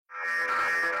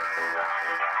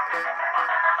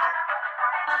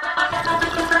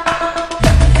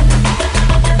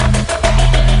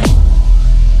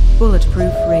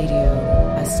Bulletproof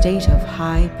Radio, a state of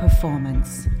high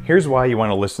performance. Here's why you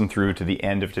want to listen through to the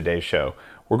end of today's show.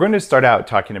 We're going to start out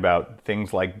talking about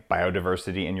things like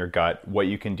biodiversity in your gut, what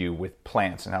you can do with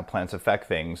plants and how plants affect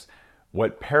things,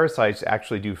 what parasites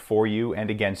actually do for you and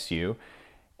against you,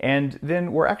 and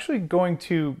then we're actually going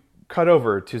to cut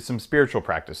over to some spiritual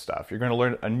practice stuff. You're going to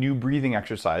learn a new breathing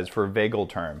exercise for a vagal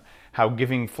term, how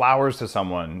giving flowers to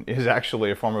someone is actually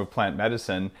a form of plant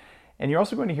medicine. And you're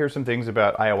also going to hear some things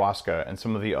about ayahuasca and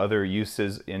some of the other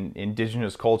uses in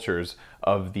indigenous cultures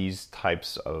of these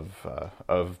types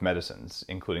of medicines,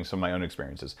 including some of my own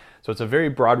experiences. So it's a very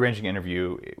broad-ranging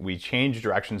interview. We changed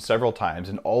directions several times,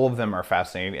 and all of them are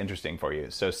fascinating and interesting for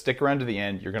you. So stick around to the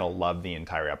end. You're going to love the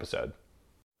entire episode.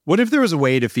 What if there was a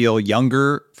way to feel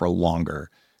younger for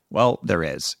longer? Well, there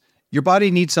is. Your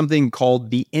body needs something called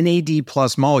the NAD+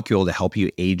 molecule to help you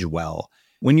age well.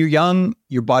 When you're young,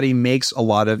 your body makes a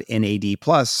lot of NAD+,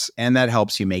 and that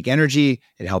helps you make energy,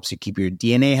 it helps you keep your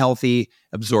DNA healthy,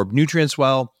 absorb nutrients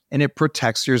well, and it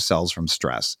protects your cells from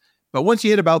stress. But once you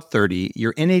hit about 30,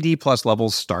 your NAD+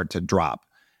 levels start to drop.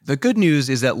 The good news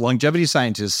is that longevity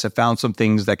scientists have found some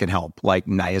things that can help, like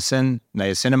niacin,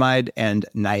 niacinamide, and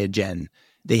Niagen.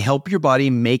 They help your body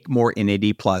make more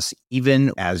NAD+,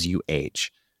 even as you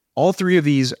age. All three of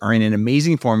these are in an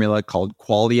amazing formula called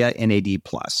Qualia NAD+.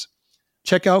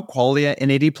 Check out Qualia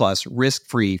NAD+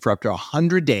 risk-free for up to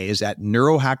 100 days at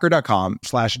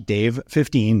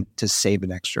neurohacker.com/Dave15 to save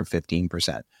an extra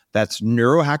 15%. That's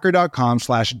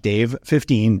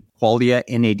neurohacker.com/Dave15, Qualia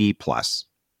NAD+.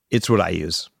 It's what I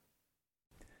use.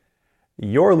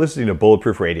 You're listening to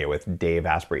Bulletproof Radio with Dave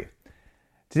Asprey.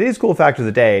 Today's cool fact of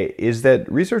the day is that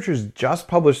researchers just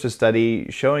published a study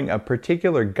showing a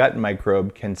particular gut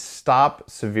microbe can stop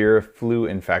severe flu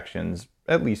infections,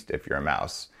 at least if you're a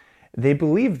mouse. They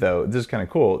believe, though, this is kind of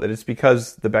cool, that it's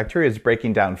because the bacteria is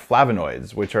breaking down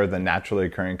flavonoids, which are the naturally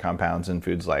occurring compounds in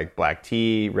foods like black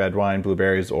tea, red wine,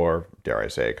 blueberries, or, dare I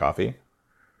say, coffee.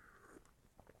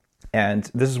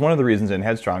 And this is one of the reasons in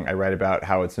Headstrong I write about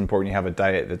how it's important you have a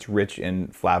diet that's rich in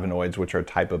flavonoids, which are a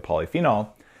type of polyphenol,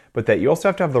 but that you also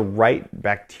have to have the right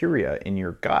bacteria in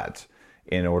your gut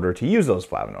in order to use those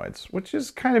flavonoids, which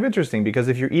is kind of interesting because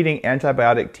if you're eating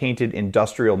antibiotic-tainted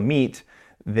industrial meat,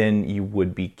 then you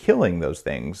would be killing those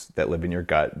things that live in your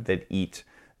gut that eat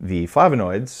the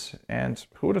flavonoids. And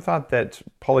who would have thought that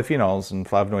polyphenols and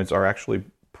flavonoids are actually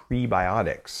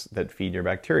prebiotics that feed your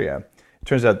bacteria? It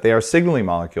turns out they are signaling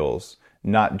molecules,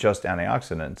 not just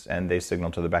antioxidants, and they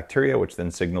signal to the bacteria, which then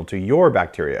signal to your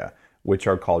bacteria, which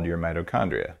are called your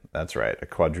mitochondria. That's right, a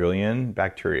quadrillion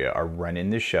bacteria are running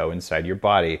the show inside your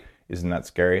body. Isn't that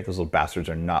scary? Those little bastards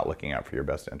are not looking out for your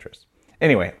best interest.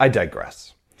 Anyway, I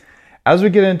digress. As we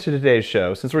get into today's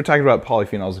show, since we're talking about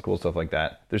polyphenols and cool stuff like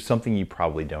that, there's something you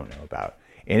probably don't know about.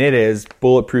 And it is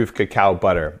bulletproof cacao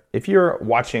butter. If you're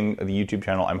watching the YouTube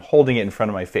channel, I'm holding it in front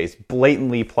of my face,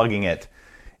 blatantly plugging it.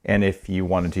 And if you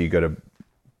wanted to, you go to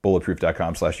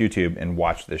bulletproof.com/YouTube and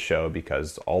watch this show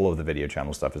because all of the video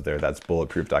channel stuff is there. That's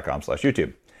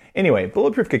bulletproof.com/YouTube. Anyway,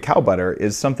 bulletproof cacao butter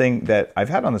is something that I've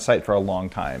had on the site for a long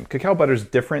time. Cacao butter is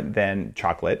different than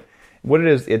chocolate. What it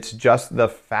is, it's just the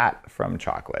fat from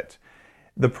chocolate.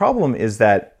 The problem is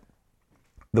that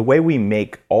the way we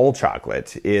make all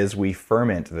chocolate is we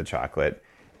ferment the chocolate,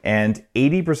 and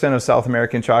 80% of South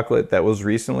American chocolate that was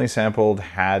recently sampled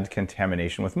had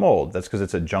contamination with mold. That's because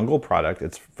it's a jungle product.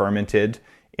 It's fermented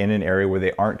in an area where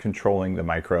they aren't controlling the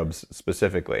microbes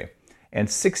specifically. And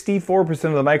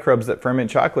 64% of the microbes that ferment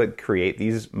chocolate create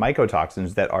these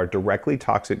mycotoxins that are directly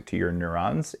toxic to your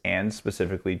neurons and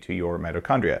specifically to your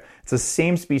mitochondria. It's the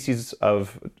same species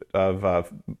of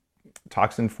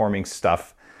toxin-forming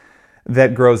stuff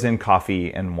that grows in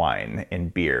coffee and wine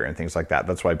and beer and things like that.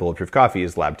 That's why bulletproof coffee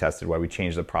is lab tested, why we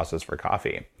changed the process for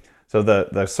coffee. So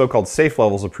the so-called safe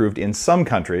levels approved in some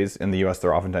countries, in the US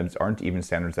there oftentimes aren't even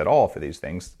standards at all for these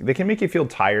things. They can make you feel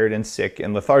tired and sick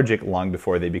and lethargic long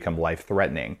before they become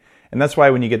life-threatening. And that's why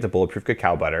when you get the bulletproof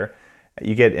cacao butter,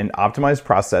 you get an optimized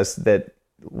process that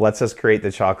lets us create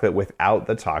the chocolate without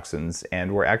the toxins,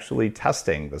 and we're actually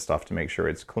testing the stuff to make sure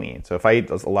it's clean. So if I eat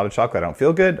a lot of chocolate, I don't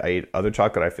feel good. I eat other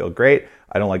chocolate, I feel great.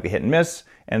 I don't like the hit and miss.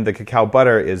 And the cacao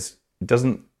butter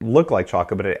doesn't look like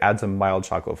chocolate, but it adds a mild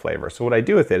chocolate flavor. So what I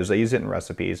do with it is I use it in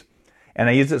recipes, and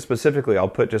I use it specifically. I'll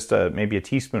put just maybe a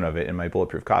teaspoon of it in my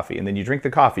bulletproof coffee, and then you drink the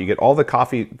coffee, you get all the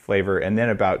coffee flavor, and then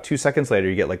about 2 seconds later,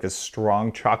 you get like this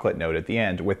strong chocolate note at the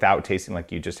end without tasting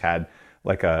like you just had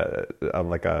like a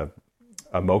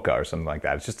a mocha or something like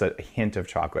that. It's just a hint of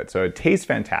chocolate. So it tastes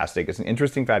fantastic. It's an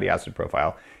interesting fatty acid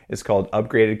profile. It's called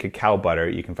upgraded cacao butter.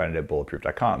 You can find it at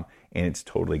bulletproof.com, and it's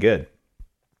totally good.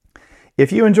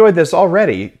 If you enjoyed this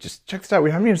already, just check this out.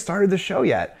 We haven't even started the show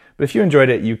yet. But if you enjoyed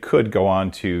it, you could go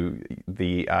on to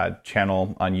the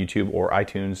channel on YouTube or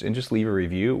iTunes and just leave a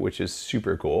review, which is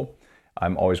super cool.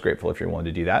 I'm always grateful if you're willing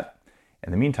to do that.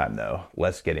 In the meantime, though,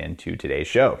 let's get into today's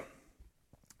show.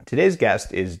 Today's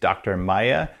guest is Dr.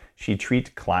 Maya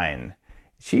Sheetreat Klein.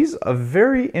 She's a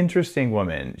very interesting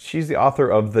woman. She's the author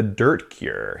of The Dirt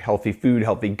Cure, Healthy Food,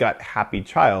 Healthy Gut, Happy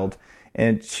Child.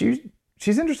 And she's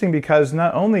interesting because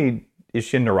not only is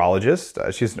she a neurologist,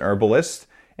 she's an herbalist,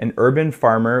 an urban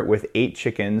farmer with 8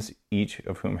 chickens, each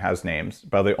of whom has names.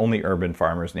 By the way, only urban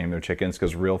farmers name their chickens,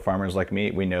 because real farmers like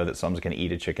me, we know that someone's going to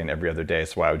eat a chicken every other day,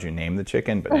 so why would you name the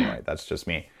chicken? But anyway, that's just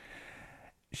me.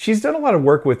 She's done a lot of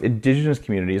work with indigenous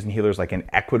communities and healers like in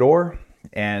Ecuador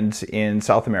and in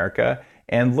South America,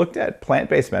 and looked at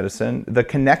plant-based medicine, the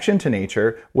connection to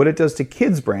nature, what it does to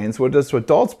kids' brains, what it does to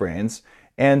adults' brains,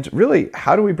 and really,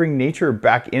 how do we bring nature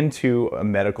back into a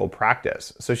medical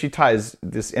practice? So she ties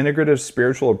this integrative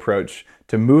spiritual approach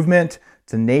to movement,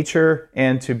 to nature,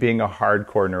 and to being a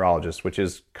hardcore neurologist, which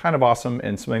is kind of awesome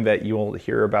and something that you will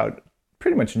hear about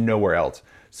pretty much nowhere else.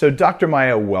 So Dr.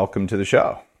 Maya, welcome to the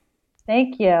show.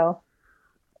 Thank you.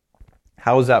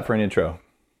 How was that for an intro?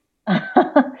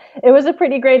 It was a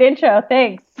pretty great intro.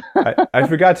 Thanks. I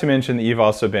forgot to mention that you've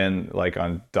also been like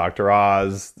on Dr.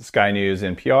 Oz, Sky News,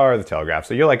 NPR, The Telegraph.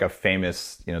 So you're like a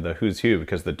famous, the who's who,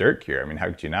 because The Dirt Cure. I mean, how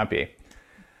could you not be?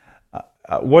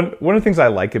 One of the things I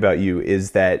like about you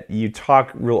is that you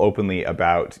talk real openly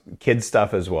about kid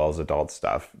stuff as well as adult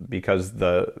stuff, because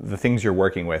the things you're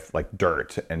working with, like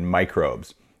dirt and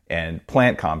microbes and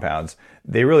plant compounds,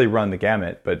 they really run the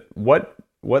gamut. But what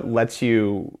lets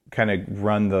you kind of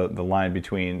run the line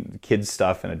between kids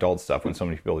stuff and adult stuff when so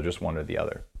many people are just one or the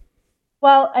other?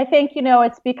 Well, I think,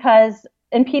 it's because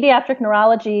in pediatric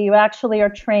neurology, you actually are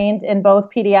trained in both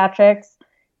pediatrics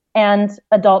and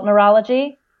adult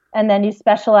neurology, and then you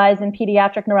specialize in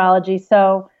pediatric neurology.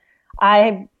 So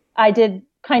I did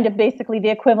kind of basically the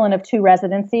equivalent of 2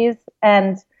 residencies,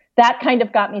 and that kind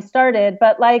of got me started.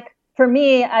 But for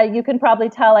me, you can probably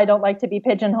tell I don't like to be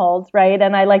pigeonholed, right?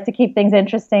 And I like to keep things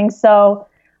interesting. So,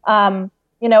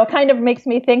 it kind of makes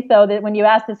me think, though, that when you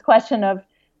ask this question of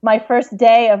my first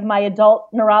day of my adult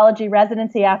neurology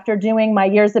residency after doing my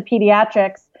years of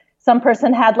pediatrics, some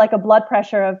person had like a blood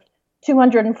pressure of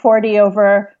 240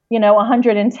 over,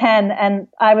 110. And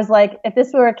I was like, if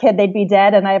this were a kid, they'd be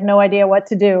dead. And I have no idea what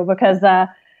to do because,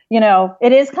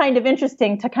 it is kind of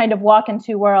interesting to kind of walk in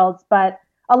 2 worlds. But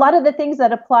a lot of the things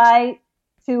that apply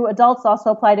to adults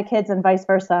also apply to kids and vice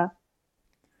versa.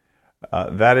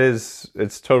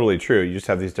 It's totally true. You just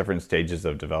have these different stages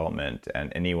of development,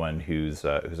 and anyone who's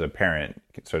a parent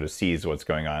sort of sees what's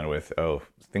going on with,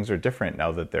 things are different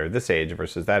now that they're this age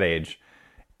versus that age.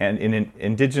 And in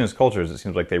indigenous cultures, it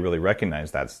seems like they really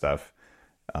recognize that stuff.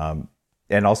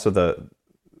 And also the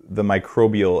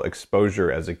microbial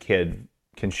exposure as a kid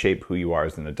can shape who you are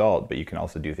as an adult, but you can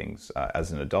also do things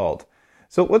as an adult.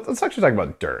 So let's actually talk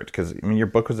about dirt, because your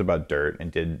book was about dirt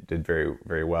and did very,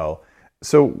 very well.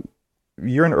 So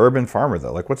you're an urban farmer,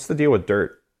 though. What's the deal with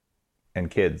dirt and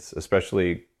kids,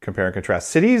 especially compare and contrast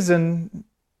cities and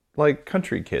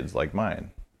country kids like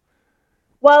mine?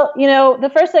 Well,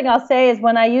 the first thing I'll say is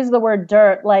when I use the word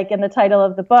dirt, in the title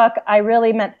of the book, I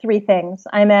really meant 3 things.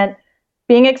 I meant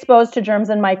being exposed to germs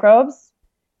and microbes,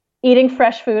 eating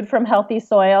fresh food from healthy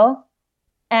soil,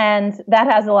 and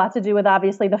that has a lot to do with,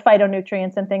 obviously, the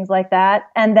phytonutrients and things like that.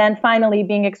 And then finally,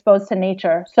 being exposed to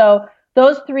nature. So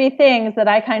those 3 things that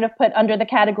I kind of put under the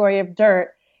category of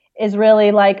dirt is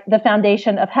really the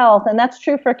foundation of health. And that's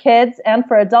true for kids and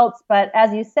for adults. But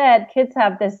as you said, kids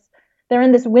have they're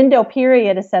in this window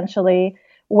period, essentially,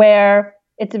 where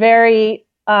it's very,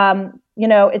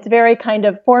 it's very kind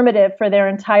of formative for their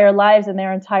entire lives and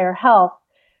their entire health.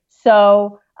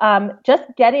 So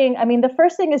the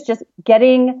first thing is just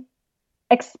getting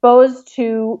exposed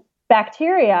to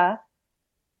bacteria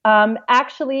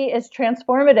actually is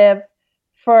transformative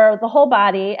for the whole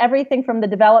body, everything from the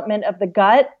development of the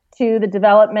gut to the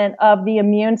development of the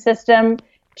immune system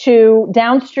to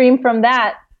downstream from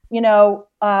that,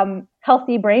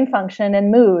 healthy brain function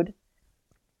and mood.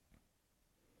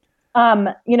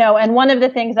 And one of the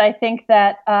things I think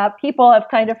that people have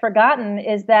kind of forgotten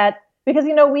is that because,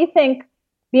 we think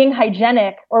being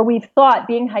hygienic, or we've thought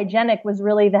being hygienic was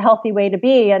really the healthy way to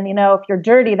be. And, if you're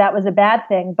dirty, that was a bad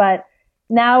thing. But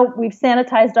now we've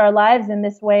sanitized our lives in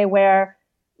this way where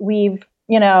we've,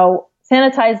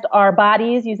 sanitized our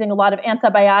bodies using a lot of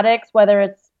antibiotics, whether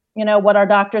it's what our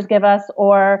doctors give us,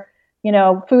 or,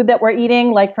 food that we're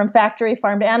eating, like from factory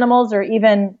farmed animals, or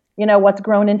even, what's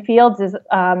grown in fields is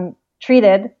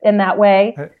treated in that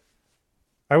way.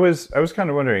 I was kind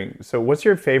of wondering, so what's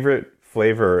your favorite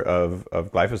flavor of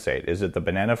glyphosate? Is it the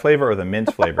banana flavor or the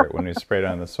mint flavor when we spray it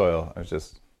on the soil?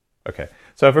 Okay.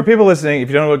 So for people listening, if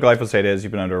you don't know what glyphosate is,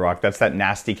 you've been under a rock. That's that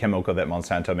nasty chemical that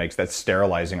Monsanto makes that's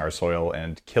sterilizing our soil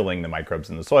and killing the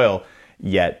microbes in the soil.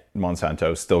 Yet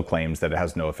Monsanto still claims that it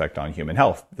has no effect on human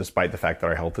health, despite the fact that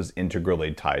our health is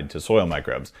integrally tied to soil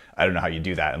microbes. I don't know how you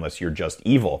do that unless you're just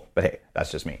evil, but hey,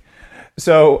 that's just me.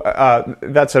 So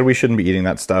that said, we shouldn't be eating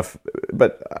that stuff.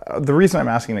 But the reason I'm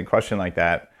asking a question like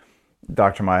that,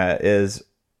 Dr. Maya, is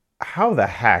how the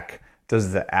heck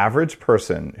does the average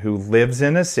person who lives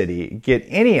in a city get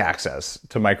any access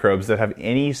to microbes that have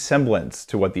any semblance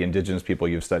to what the indigenous people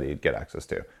you've studied get access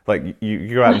to? Like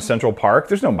you go out in Central Park,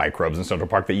 there's no microbes in Central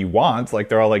Park that you want. Like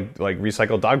they're all like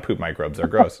recycled dog poop microbes. They're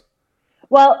gross.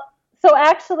 Well, so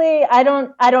actually, I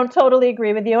don't totally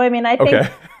agree with you. I mean, I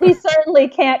think we certainly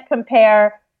can't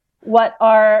compare what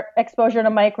our exposure to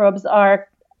microbes are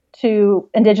to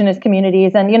indigenous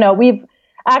communities. And, we've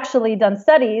actually done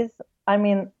studies. I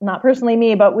mean, not personally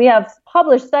me, but we have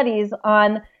published studies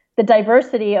on the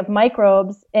diversity of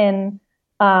microbes in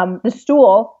the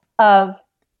stool of,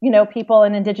 people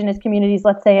in indigenous communities,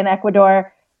 let's say in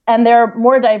Ecuador, and they're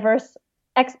more diverse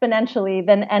exponentially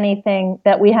than anything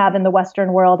that we have in the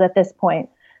Western world at this point.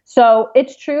 So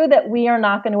it's true that we are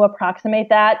not going to approximate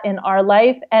that in our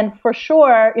life. And for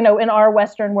sure, in our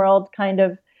Western world kind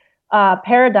of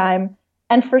paradigm,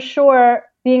 and for sure,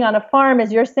 being on a farm,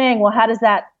 as you're saying, well, how does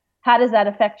that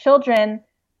affect children?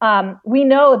 We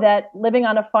know that living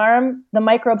on a farm, the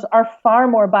microbes are far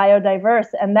more biodiverse.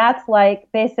 And that's like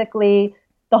basically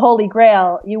the holy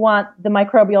grail. You want the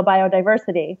microbial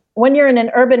biodiversity. When you're in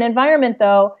an urban environment,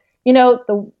 though,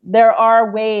 there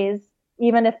are ways,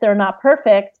 even if they're not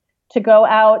perfect, to go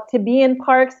out. To be in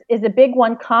parks is a big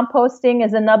one. Composting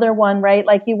is another one, right?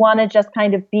 Like you want to just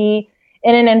kind of be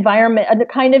in an environment,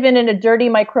 kind of in a dirty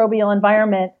microbial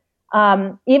environment.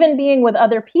 Even being with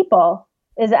other people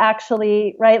is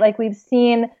actually, right? Like we've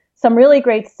seen some really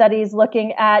great studies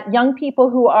looking at young people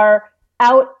who are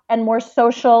out and more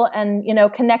social and,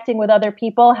 connecting with other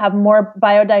people have more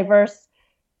biodiverse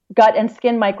gut and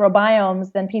skin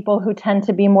microbiomes than people who tend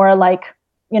to be more like,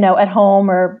 at home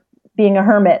or being a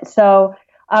hermit. So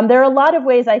there are a lot of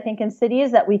ways I think in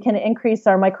cities that we can increase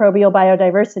our microbial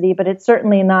biodiversity, but it's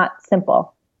certainly not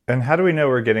simple. And how do we know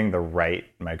we're getting the right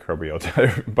microbial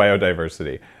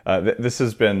biodiversity? This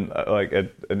has been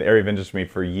an area of interest for me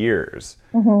for years.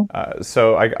 Mm-hmm.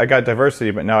 So I got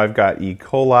diversity, but now I've got E.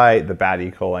 coli, the bad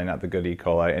E. coli, not the good E.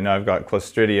 coli. And now I've got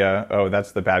Clostridia. Oh,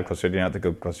 that's the bad Clostridia, not the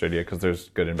good Clostridia, because there's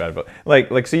good and bad.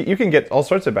 But so you can get all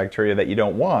sorts of bacteria that you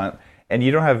don't want, and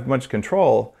you don't have much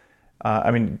control. I've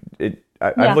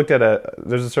looked at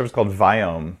there's a service called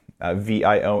Viome,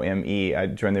 Viome. I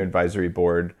joined their advisory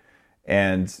board.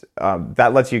 And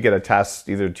that lets you get a test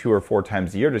either 2 or 4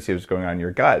 times a year to see what's going on in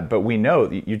your gut. But we know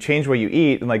you change what you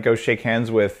eat and go shake hands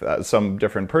with some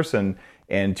different person,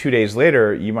 and 2 days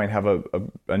later you might have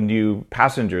a new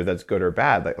passenger that's good or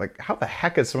bad. Like how the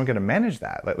heck is someone going to manage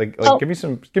that? Give me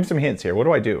some hints here. What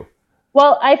do I do?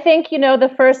 Well, I think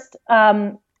the first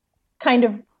kind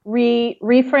of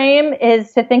reframe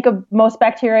is to think of most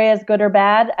bacteria as good or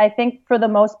bad. I think for the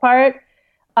most part,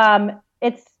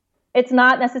 it's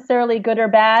not necessarily good or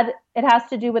bad. It has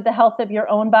to do with the health of your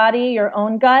own body, your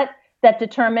own gut, that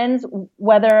determines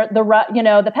whether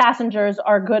the passengers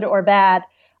are good or bad.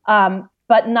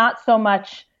 But not so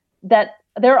much that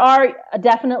there are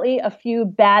definitely a few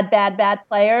bad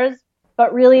players.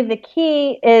 But really the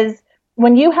key is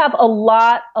when you have a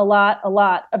lot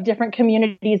of different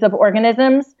communities of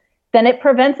organisms, then it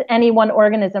prevents any one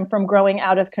organism from growing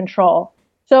out of control.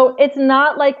 So it's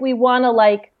not like we want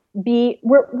to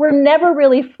we're never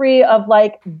really free of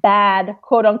bad,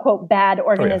 quote unquote, bad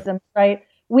organisms, right?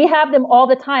 We have them all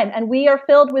the time, and we are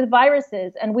filled with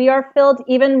viruses, and we are filled,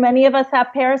 even many of us have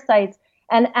parasites.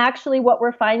 And actually what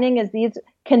we're finding is these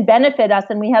can benefit us,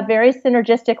 and we have very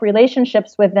synergistic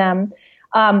relationships with them.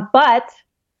 But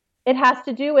it has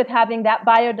to do with having that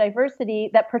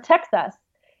biodiversity that protects us.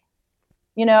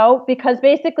 Because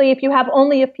basically if you have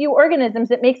only a few organisms,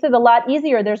 it makes it a lot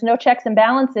easier. There's no checks and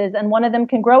balances, and one of them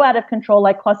can grow out of control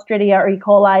like Clostridia or E.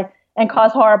 coli and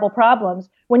cause horrible problems.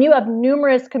 When you have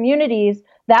numerous communities,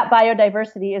 that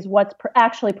biodiversity is what's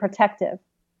actually protective.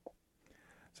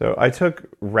 So I took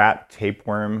rat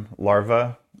tapeworm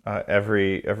larvae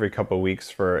every couple of weeks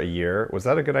for a year. Was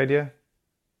that a good idea?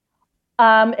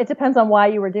 It depends on why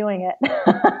you were doing it.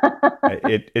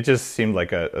 It just seemed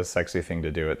like a sexy thing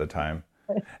to do at the time.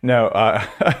 No,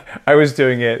 I was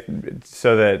doing it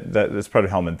so that it's part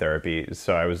of Hellman therapy.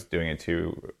 So I was doing it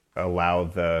to allow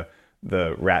the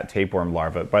rat tapeworm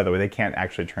larva. By the way, they can't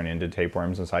actually turn into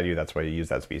tapeworms inside you. That's why you use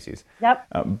that species. Yep.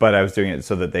 But I was doing it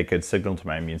so that they could signal to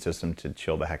my immune system to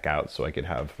chill the heck out, so I could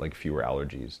have like fewer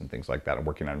allergies and things like that. I'm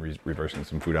working on reversing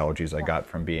some food allergies I got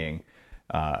from being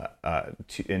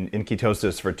in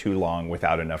ketosis for too long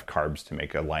without enough carbs to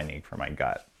make a lining for my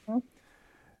gut.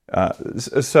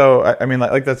 So I mean,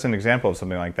 like that's an example of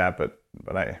something like that. But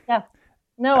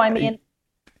I mean.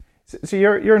 So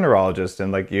you're a neurologist,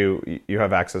 and like you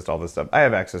have access to all this stuff. I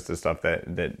have access to stuff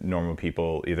that normal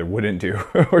people either wouldn't do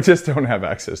or just don't have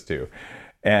access to.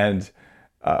 And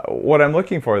what I'm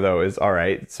looking for though is, all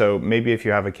right, so maybe if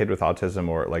you have a kid with autism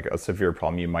or like a severe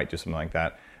problem, you might do something like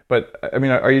that. But I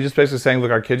mean, are you just basically saying,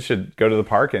 look, our kids should go to the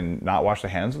park and not wash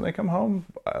their hands when they come home?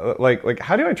 Like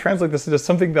how do I translate this into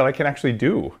something that I can actually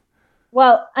do?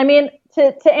 Well, I mean,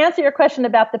 to answer your question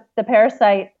about the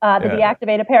parasite,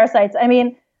 deactivated parasites, I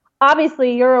mean,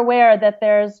 obviously you're aware that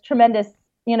there's tremendous,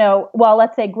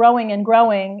 let's say growing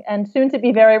and soon to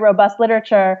be very robust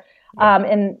literature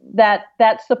in that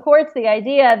supports the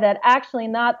idea that actually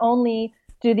not only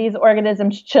do these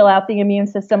organisms chill out the immune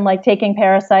system, like taking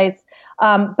parasites,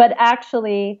 but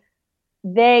actually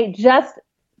they just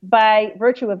by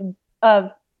virtue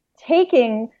of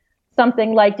taking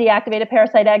something like deactivated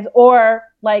parasite eggs, or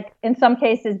like in some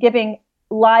cases giving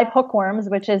live hookworms,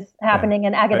 which is happening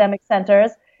in academic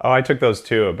centers. Oh, I took those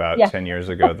too about 10 years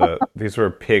ago. These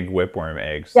were pig whipworm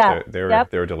eggs. Yeah. They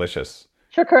were delicious.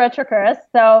 Tricura.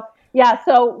 So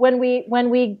when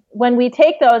we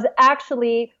take those,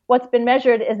 actually what's been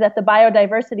measured is that the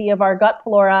biodiversity of our gut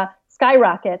flora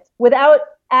skyrockets without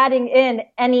adding in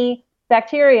any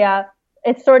bacteria.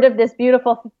 It's sort of this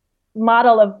beautiful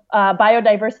model of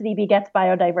biodiversity begets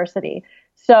biodiversity.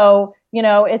 So,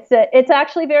 it's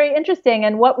actually very interesting.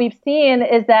 And what we've seen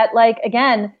is that, like,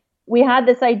 again, we had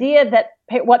this idea that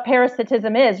what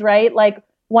parasitism is, right? Like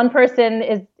one person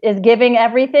is giving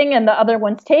everything and the other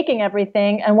one's taking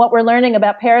everything. And what we're learning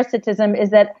about parasitism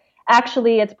is that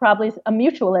actually it's probably a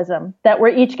mutualism, that we're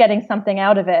each getting something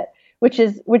out of it, which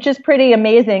is pretty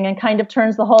amazing and kind of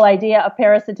turns the whole idea of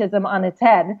parasitism on its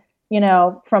head,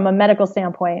 from a medical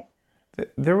standpoint.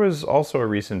 There was also a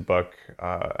recent book,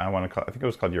 I think it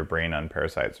was called Your Brain on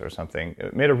Parasites or something.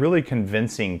 It made a really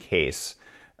convincing case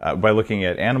by looking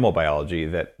at animal biology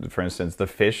that, for instance, the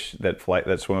fish that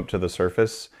swim up to the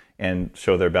surface and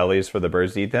show their bellies for the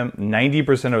birds to eat them,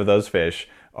 90% of those fish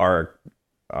are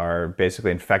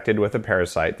basically infected with a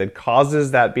parasite that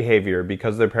causes that behavior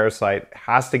because their parasite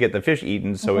has to get the fish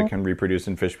eaten so it can reproduce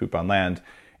in fish poop on land.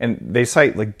 And they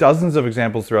cite like dozens of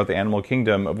examples throughout the animal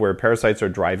kingdom of where parasites are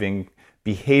driving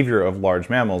behavior of large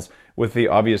mammals, with the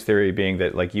obvious theory being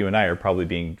that like you and I are probably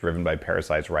being driven by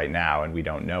parasites right now and we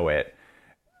don't know it.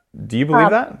 Do you believe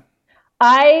that?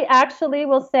 I actually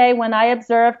will say when I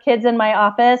observe kids in my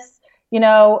office,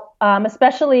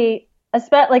 especially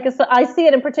like I see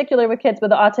it in particular with kids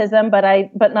with autism,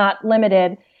 but not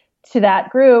limited to that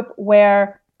group,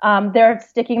 where they're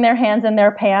sticking their hands in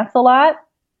their pants a lot.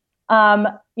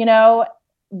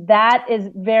 That is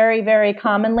very, very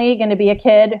commonly going to be a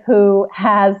kid who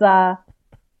has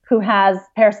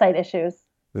parasite issues.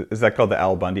 Is that called the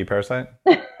Al Bundy parasite?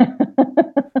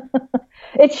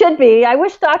 It should be. I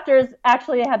wish doctors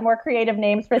actually had more creative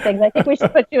names for things. I think we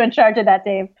should put you in charge of that,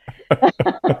 Dave.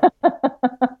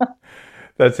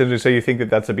 That's interesting. So you think that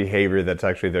that's a behavior that's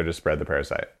actually there to spread the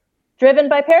parasite? Driven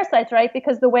by parasites, right?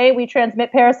 Because the way we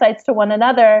transmit parasites to one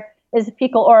another is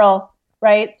fecal oral,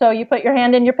 right? So you put your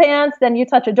hand in your pants, then you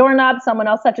touch a doorknob, someone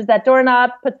else touches that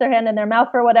doorknob, puts their hand in their mouth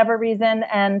for whatever reason,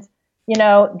 and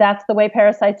that's the way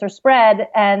parasites are spread.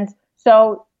 And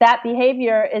so that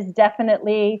behavior is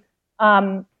definitely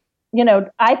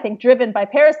I think driven by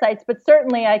parasites, but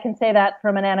certainly I can say that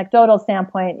from an anecdotal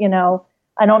standpoint,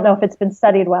 I don't know if it's been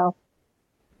studied well.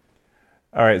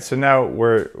 All right. So now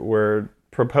we're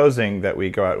proposing that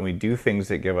we go out and we do things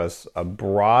that give us a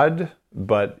broad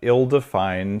but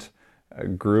ill-defined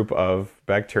group of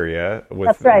bacteria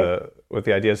with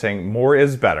the idea of saying more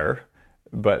is better,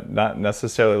 but not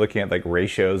necessarily looking at like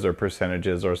ratios or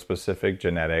percentages or specific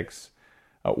genetics.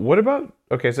 What about,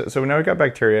 so now we've got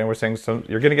bacteria and we're saying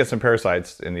you're going to get some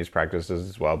parasites in these practices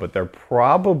as well, but they're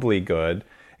probably good,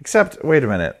 except, wait a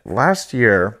minute, last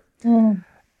year in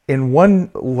one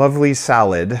lovely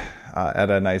salad at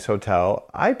a nice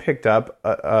hotel, I picked up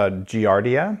a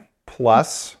Giardia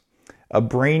plus a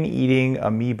brain-eating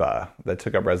amoeba that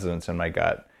took up residence in my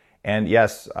gut. And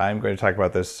yes, I'm going to talk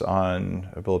about this on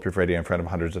Bulletproof Radio in front of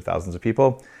hundreds of thousands of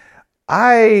people.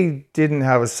 I didn't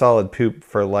have a solid poop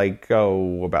for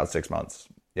about 6 months.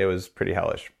 It was pretty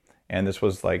hellish. And this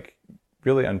was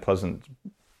really unpleasant.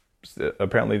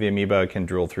 Apparently the amoeba can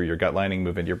drool through your gut lining,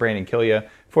 move into your brain and kill you.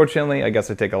 Fortunately, I guess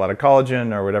I take a lot of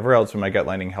collagen or whatever else, and my gut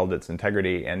lining held its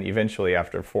integrity. And eventually,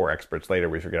 after 4 experts later,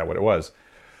 we figured out what it was.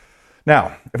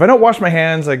 Now, if I don't wash my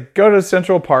hands, I go to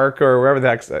Central Park or wherever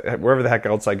the heck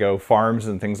else I go, farms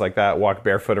and things like that, walk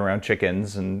barefoot around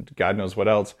chickens and God knows what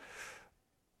else.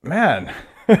 Man,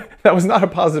 that was not a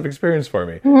positive experience for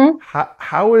me. Mm-hmm.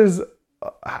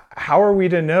 How are we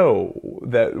to know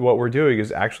that what we're doing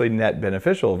is actually net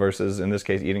beneficial versus, in this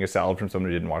case, eating a salad from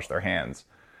someone who didn't wash their hands?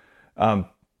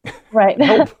 Right.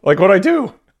 Help. What do I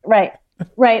do? Right.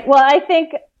 Well, I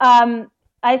think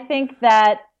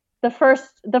that the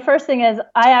first thing is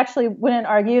I actually wouldn't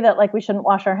argue that we shouldn't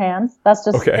wash our hands. That's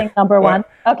just thing number one.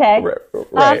 Okay.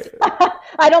 Right.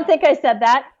 I don't think I said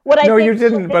that. No, you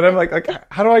didn't. But I'm like,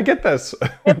 how do I get this?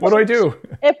 What do I do?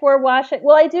 If we're washing,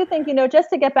 well, I do think just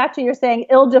to get back to you're saying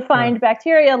ill-defined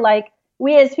bacteria,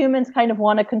 we as humans kind of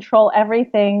want to control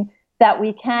everything that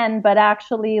we can, but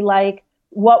actually,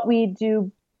 what we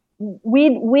do,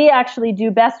 we actually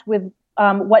do best with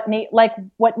what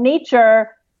nature.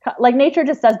 Nature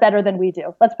just does better than we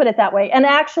do. Let's put it that way. And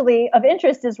actually, of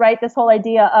interest is this whole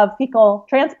idea of fecal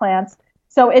transplants.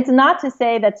 So it's not to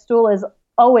say that stool is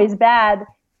always bad.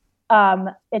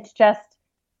 It's just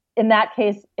in that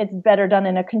case, it's better done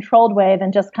in a controlled way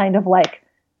than just kind of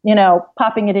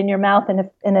popping it in your mouth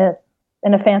in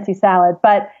a fancy salad.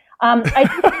 But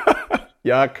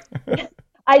yuck.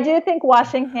 I do think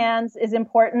washing hands is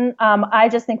important. I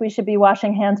just think we should be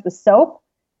washing hands with soap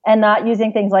and not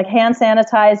using things like hand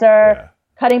sanitizer,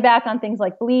 cutting back on things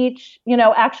like bleach.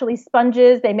 Actually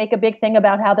sponges, they make a big thing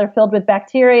about how they're filled with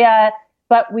bacteria.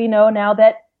 But we know now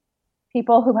that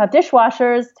people who have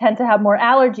dishwashers tend to have more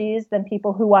allergies than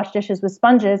people who wash dishes with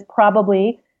sponges,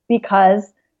 probably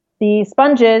because the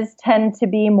sponges tend to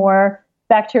be more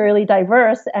bacterially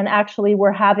diverse, and actually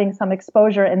we're having some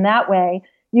exposure in that way.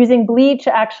 Using bleach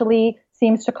actually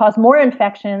seems to cause more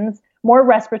infections, more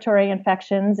respiratory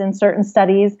infections in certain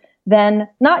studies than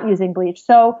not using bleach.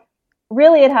 So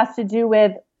really it has to do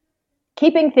with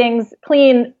keeping things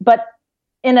clean, but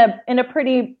in a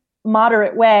pretty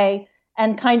moderate way,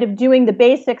 and kind of doing the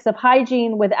basics of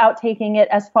hygiene without taking it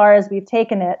as far as we've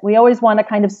taken it. We always want to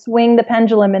kind of swing the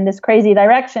pendulum in this crazy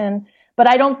direction, but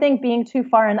I don't think being too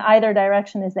far in either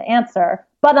direction is the answer.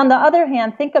 But on the other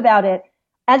hand, think about it.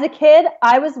 As a kid,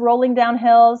 I was rolling down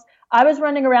hills. I was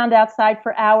running around outside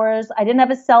for hours. I didn't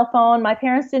have a cell phone. My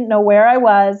parents didn't know where I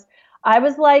was. I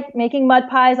was making mud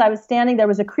pies. I was standing. There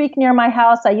was a creek near my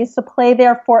house. I used to play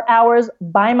there for hours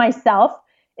by myself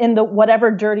in the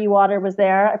whatever dirty water was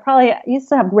there. I used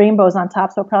to have rainbows on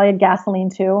top, so probably had gasoline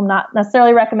too. I'm not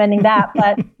necessarily recommending that,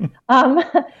 but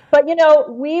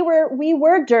we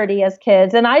were dirty as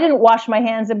kids, and I didn't wash my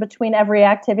hands in between every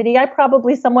activity.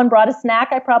 Someone brought a snack,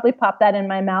 I probably popped that in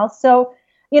my mouth. So,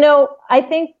 I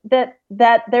think that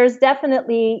there's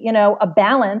definitely, a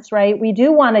balance, right? We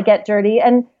do want to get dirty,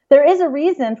 and there is a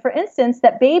reason, for instance,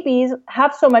 that babies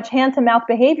have so much hand-to-mouth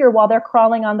behavior while they're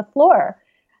crawling on the floor.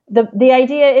 The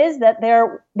idea is that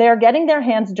they're getting their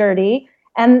hands dirty,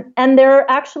 and they're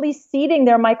actually seeding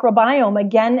their microbiome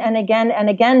again and again and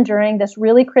again during this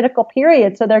really critical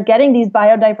period. So they're getting these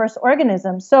biodiverse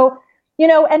organisms. So,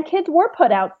 and kids were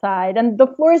put outside, and the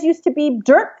floors used to be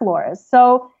dirt floors.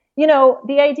 So,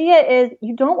 the idea is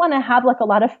you don't want to have a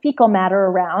lot of fecal matter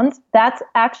around. That's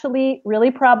actually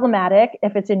really problematic.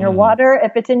 If it's in your water,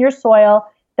 if it's in your soil,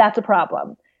 that's a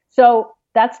problem. So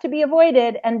that's to be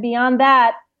avoided. And beyond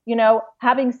that,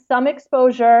 having some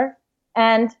exposure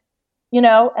and,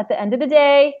 at the end of the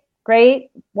day, great,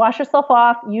 wash yourself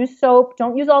off, use soap,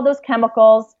 don't use all those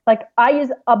chemicals. I use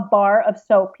a bar of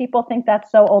soap. People think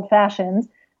that's so old fashioned,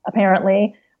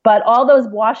 apparently, but all those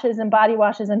washes and body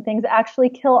washes and things actually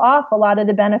kill off a lot of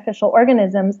the beneficial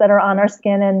organisms that are on our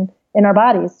skin and in our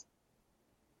bodies.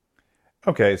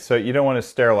 Okay. So you don't want to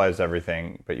sterilize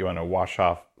everything, but you want to wash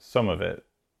off some of it.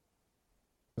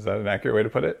 Is that an accurate way to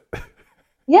put it?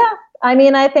 Yeah.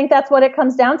 I think that's what it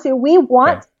comes down to. We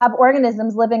want to have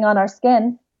organisms living on our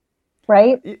skin,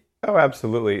 right? Oh,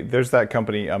 absolutely. There's that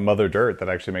company, Mother Dirt, that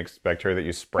actually makes bacteria that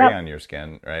you spray on your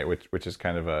skin, right? Which is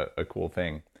kind of a cool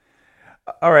thing.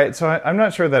 All right. So I'm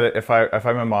not sure that if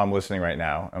I'm a mom listening right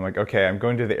now, I'm like, okay, I'm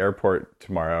going to the airport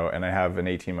tomorrow and I have an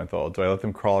 18-month-old. Do I let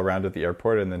them crawl around at the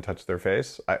airport and then touch their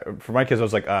face? For my kids, I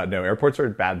was like, no, airports are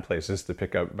bad places to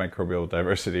pick up microbial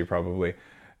diversity, probably.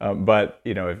 But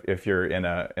if you're in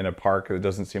a park that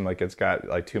doesn't seem like it's got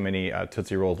like too many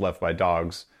Tootsie Rolls left by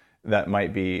dogs, that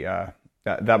might be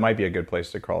that might be a good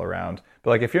place to crawl around. But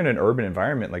like if you're in an urban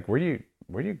environment, like where do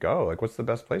you go? Like what's the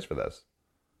best place for this?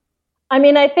 I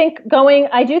mean, I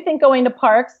do think going to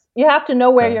parks, you have to know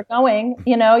where you're going,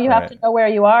 you have to know where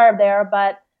you are there.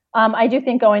 But I do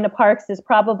think going to parks is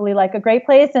probably like a great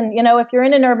place. And, if you're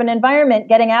in an urban environment,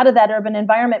 getting out of that urban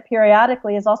environment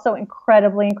periodically is also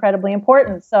incredibly, incredibly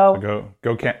important. So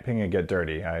go camping and get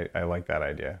dirty. I like that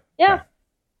idea. Yeah. Okay.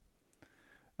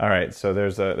 All right. So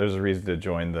there's a reason to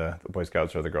join the Boy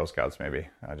Scouts or the Girl Scouts, maybe,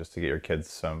 just to get your kids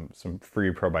some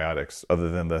free probiotics other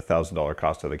than the $1,000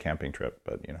 cost of the camping trip.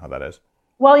 But you know how that is.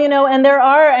 Well, and there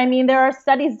are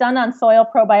studies done on soil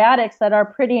probiotics that are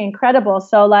pretty incredible.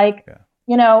 So like,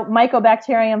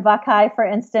 Mycobacterium vaccae, for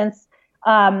instance,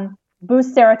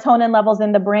 boosts serotonin levels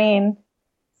in the brain,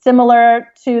 similar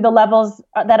to the levels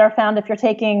that are found if you're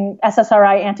taking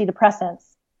SSRI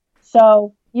antidepressants.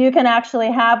 So you can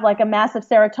actually have like a massive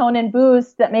serotonin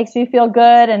boost that makes you feel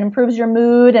good and improves your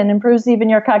mood and improves even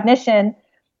your cognition,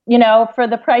 for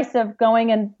the price of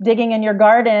going and digging in your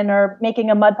garden or making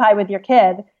a mud pie with your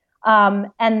kid.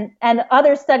 And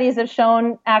other studies have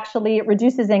shown actually it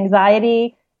reduces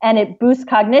anxiety and it boosts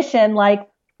cognition, like,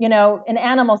 in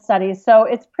animal studies. So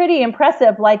it's pretty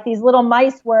impressive. Like these little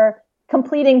mice were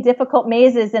completing difficult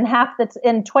mazes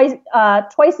in twice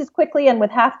as quickly and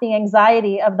with half the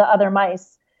anxiety of the other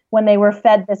mice when they were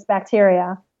fed this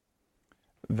bacteria.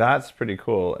 That's pretty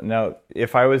cool. Now,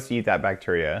 if I was to eat that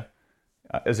bacteria,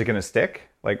 is it going to stick?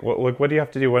 Like, what do you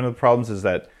have to do? One of the problems is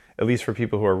that, at least for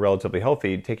people who are relatively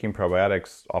healthy, taking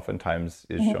probiotics oftentimes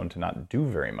is shown to not do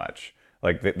very much.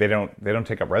 Like they don't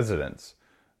take up residence.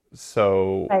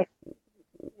 So right.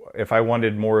 If I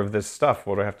wanted more of this stuff,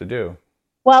 what do I have to do?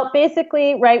 Well,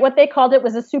 basically, right, what they called it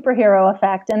was a superhero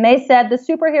effect. And they said the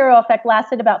superhero effect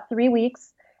lasted about 3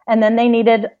 weeks, and then they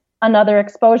needed another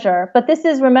exposure. But this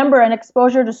is, remember, an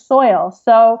exposure to soil.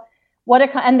 So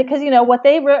because what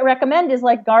they recommend is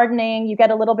like gardening. You get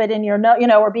a little bit in your nose,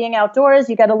 or being outdoors.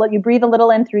 You breathe a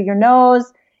little in through your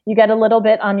nose. You get a little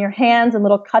bit on your hands and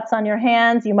little cuts on your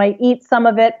hands. You might eat some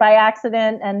of it by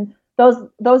accident, and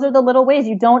those are the little ways.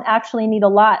 You don't actually need a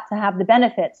lot to have the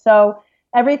benefit. So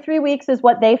every 3 weeks is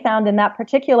what they found in that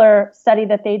particular study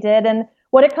that they did. And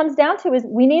what it comes down to is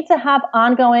we need to have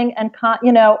ongoing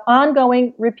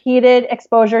repeated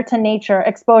exposure to nature,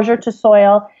 exposure to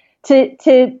soil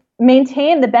to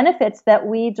maintain the benefits that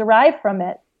we derive from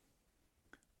it.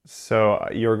 So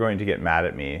you're going to get mad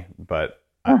at me, but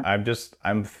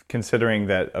I'm considering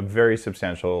that a very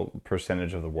substantial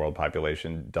percentage of the world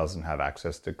population doesn't have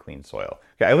access to clean soil.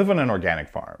 Okay, I live on an organic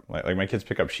farm. Like my kids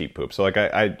pick up sheep poop. So like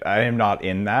I am not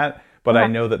in that, but I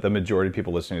know that the majority of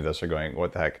people listening to this are going,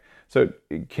 what the heck? So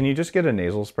can you just get a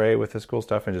nasal spray with this cool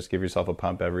stuff and just give yourself a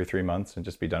pump every 3 months and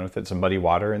just be done with it? Some muddy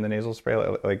water in the nasal spray?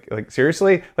 Like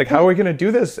seriously? Like how are we going to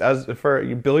do this as for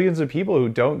billions of people who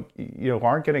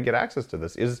aren't going to get access to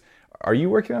this? Are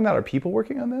you working on that? Are people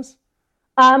working on this?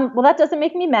 Well, that doesn't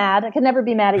make me mad. I can never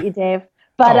be mad at you, Dave.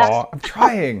 But I'm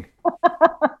trying.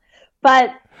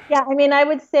 But yeah, I mean, I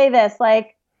would say this,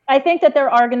 like, I think that there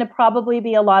are going to probably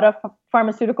be a lot of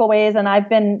pharmaceutical ways. And I've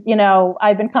been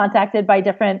contacted by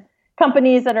different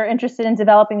companies that are interested in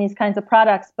developing these kinds of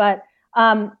products. But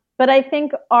I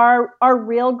think our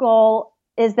real goal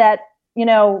is that,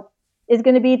 is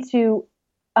going to be to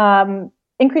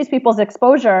increase people's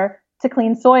exposure to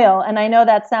clean soil. And I know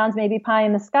that sounds maybe pie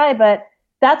in the sky, but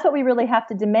that's what we really have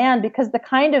to demand, because the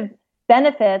kind of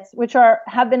benefits which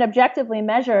have been objectively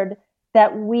measured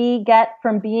that we get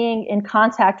from being in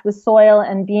contact with soil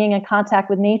and being in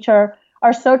contact with nature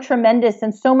are so tremendous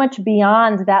and so much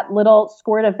beyond that little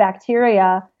squirt of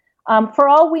bacteria. For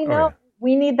all we know,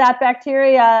 we need that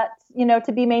bacteria,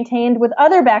 to be maintained with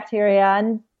other bacteria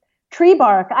and tree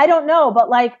bark. I don't know, but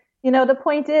the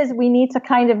point is we need to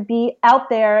kind of be out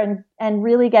there and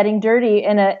really getting dirty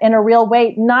in a real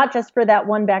way, not just for that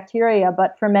one bacteria,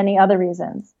 but for many other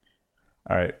reasons.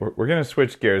 All right, we're going to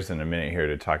switch gears in a minute here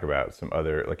to talk about some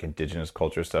other like indigenous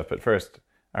culture stuff. But first,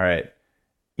 all right,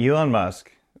 Elon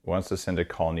Musk wants to send a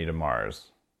colony to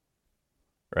Mars,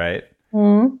 right?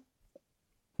 Mm-hmm.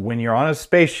 When you're on a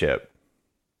spaceship,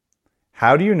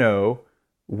 how do you know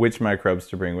which microbes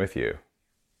to bring with you?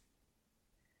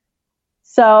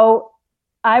 So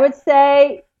I would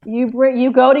say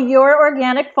you go to your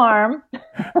organic farm,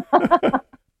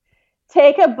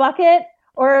 take a bucket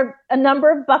or a number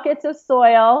of buckets of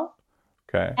soil,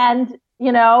 okay, and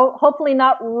hopefully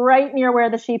not right near where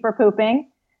the sheep are pooping,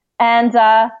 and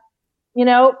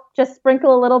just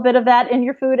sprinkle a little bit of that in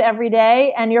your food every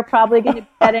day, and you're probably going to be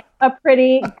getting a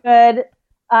pretty good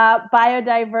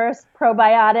biodiverse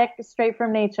probiotic straight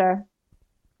from nature.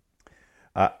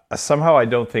 Somehow I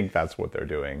don't think that's what they're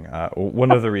doing.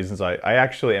 One of the reasons I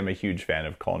actually am a huge fan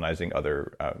of colonizing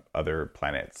other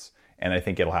planets. And I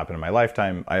think it'll happen in my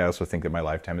lifetime. I also think that my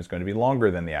lifetime is going to be longer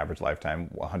than the average lifetime.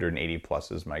 180 plus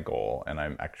is my goal, and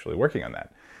I'm actually working on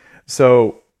that.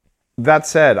 So that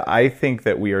said, I think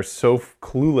that we are so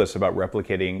clueless about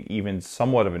replicating even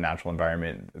somewhat of a natural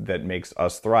environment that makes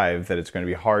us thrive that it's going to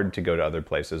be hard to go to other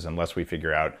places unless we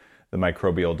figure out the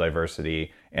microbial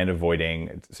diversity and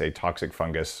avoiding, say, toxic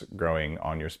fungus growing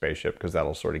on your spaceship, because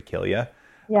that'll sort of kill you.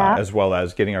 Yeah. As well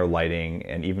as getting our lighting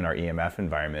and even our EMF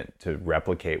environment to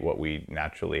replicate what we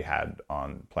naturally had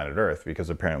on planet Earth, because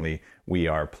apparently we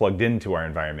are plugged into our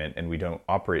environment and we don't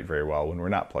operate very well when we're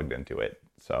not plugged into it.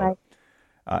 So, right.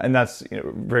 And that's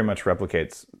very much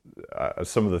replicates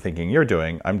some of the thinking you're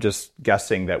doing. I'm just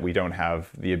guessing that we don't have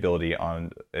the ability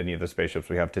on any of the spaceships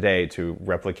we have today to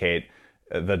replicate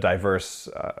the diverse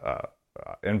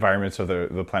environments of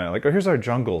the planet. Like, oh, here's our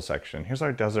jungle section, here's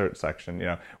our desert section.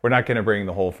 We're not going to bring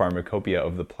the whole pharmacopoeia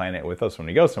of the planet with us when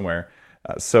we go somewhere.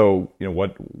 So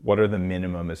what are the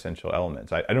minimum essential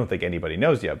elements? I don't think anybody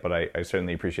knows yet, but I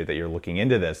certainly appreciate that you're looking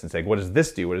into this and saying, what does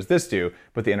this do, what does this do?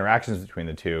 But the interactions between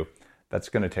the two, that's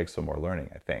going to take some more learning,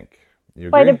 I think. You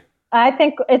agree? I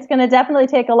think it's going to definitely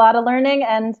take a lot of learning,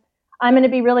 and I'm going to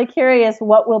be really curious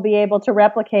what we'll be able to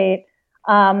replicate,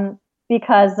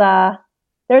 because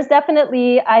there's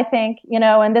definitely, I think,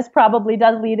 and this probably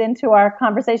does lead into our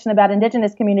conversation about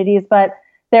indigenous communities, but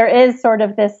there is sort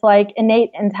of this like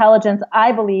innate intelligence,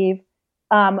 I believe,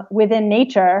 within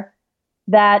nature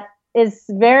that is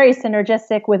very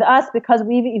synergistic with us because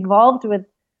we've evolved with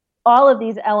all of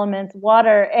these elements: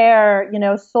 water, air,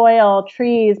 soil,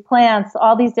 trees, plants,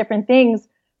 all these different things,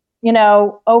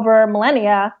 over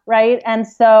millennia, right? And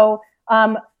so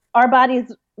our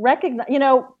bodies recognize,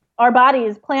 our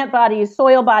bodies, plant bodies,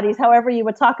 soil bodies, however you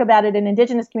would talk about it in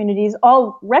indigenous communities,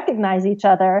 all recognize each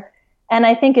other. And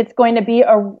I think it's going to be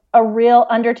a real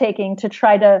undertaking to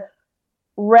try to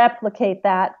replicate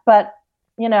that. But,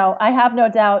 I have no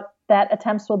doubt that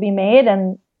attempts will be made,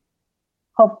 and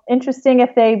interesting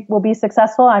if they will be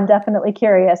successful. I'm definitely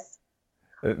curious.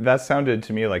 That sounded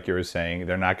to me like you were saying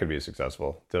they're not going to be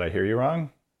successful. Did I hear you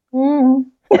wrong?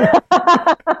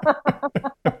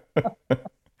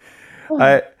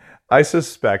 I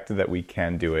suspect that we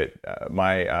can do it.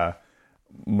 My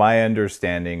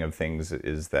understanding of things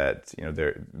is that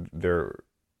the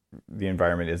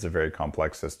environment is a very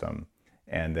complex system,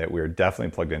 and that we're definitely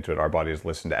plugged into it. Our bodies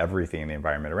listen to everything in the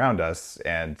environment around us,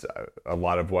 and a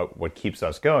lot of what keeps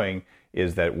us going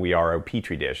is that we are a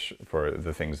petri dish for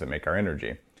the things that make our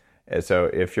energy. And so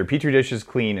if your petri dish is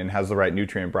clean and has the right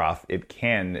nutrient broth, it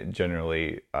can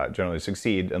generally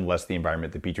succeed, unless the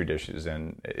environment the petri dish is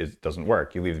in doesn't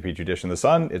work. You leave the petri dish in the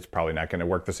sun, it's probably not going to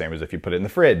work the same as if you put it in the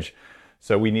fridge.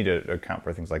 So we need to account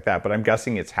for things like that. But I'm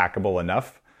guessing it's hackable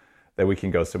enough that we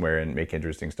can go somewhere and make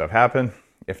interesting stuff happen.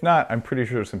 If not, I'm pretty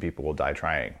sure some people will die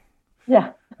trying.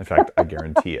 Yeah. In fact, I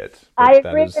guarantee it. I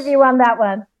agree with you on that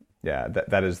one. Yeah,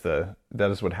 that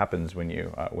is what happens when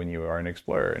you are an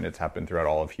explorer, and it's happened throughout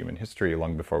all of human history,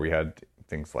 long before we had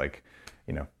things like,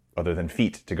 other than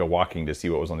feet to go walking to see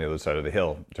what was on the other side of the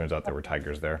hill. It turns out there were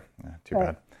tigers there. Too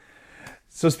bad.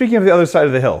 So speaking of the other side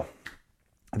of the hill,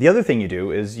 the other thing you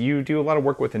do is you do a lot of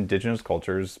work with indigenous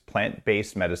cultures,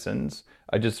 plant-based medicines.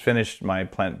 I just finished my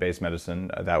plant-based medicine.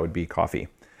 That would be coffee.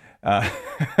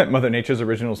 Mother Nature's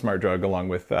original smart drug, along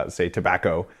with, say,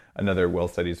 tobacco, another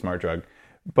well-studied smart drug.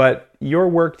 But your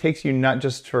work takes you not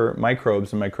just for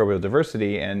microbes and microbial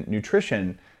diversity and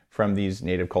nutrition from these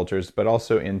native cultures, but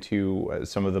also into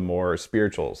some of the more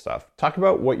spiritual stuff. Talk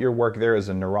about what your work there as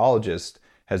a neurologist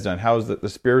has done. How has the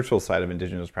spiritual side of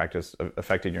indigenous practice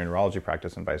affected your neurology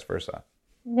practice, and vice versa?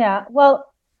 Yeah,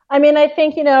 well, I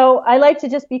think, I like to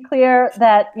just be clear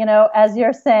that, as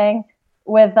you're saying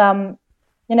with, the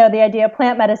idea of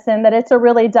plant medicine, that it's a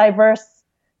really diverse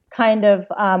kind of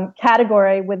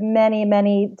category with many,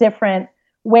 many different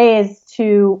ways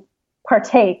to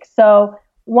partake. So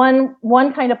one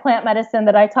kind of plant medicine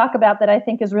that I talk about that I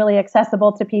think is really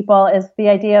accessible to people is the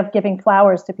idea of giving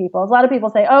flowers to people. A lot of people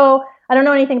say, oh, I don't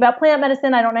know anything about plant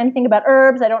medicine. I don't know anything about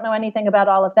herbs. I don't know anything about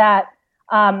all of that.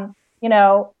 And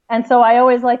so I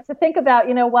always like to think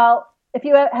about, well,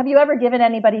 have you ever given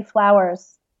anybody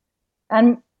flowers?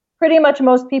 And pretty much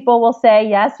most people will say,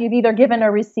 yes, you've either given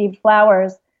or received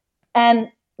flowers. And,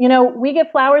 we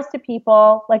give flowers to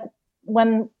people like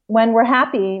when we're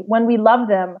happy, when we love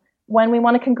them, when we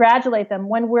want to congratulate them,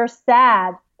 when we're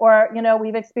sad, or,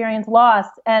 we've experienced loss.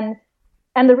 And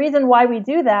the reason why we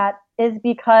do that is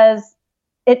because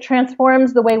it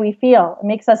transforms the way we feel. It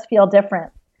makes us feel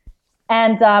different.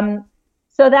 And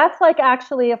so that's like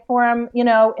actually a form,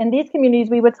 in these communities,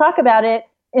 we would talk about it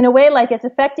in a way like it's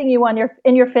affecting you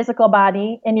in your physical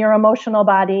body, in your emotional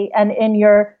body, and in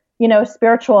your,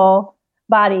 spiritual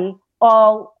body,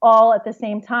 all at the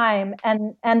same time.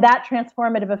 And that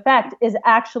transformative effect is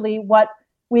actually what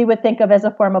we would think of as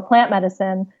a form of plant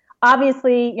medicine.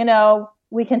 Obviously,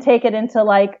 we can take it into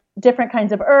like different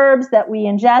kinds of herbs that we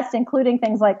ingest, including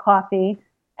things like coffee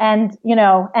and,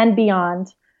 and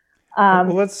beyond.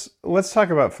 Well, let's talk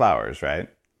about flowers, right?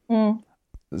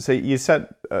 So you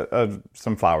set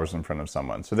some flowers in front of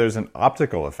someone. So there's an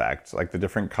optical effect, like the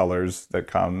different colors that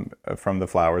come from the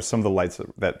flowers. Some of the lights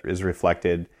that is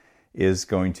reflected is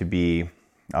going to be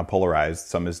polarized.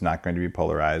 Some is not going to be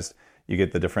polarized. You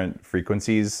get the different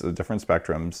frequencies, the different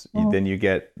spectrums. Then you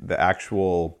get the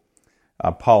actual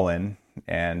pollen,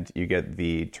 and you get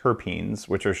the terpenes,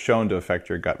 which are shown to affect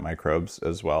your gut microbes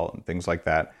as well, and things like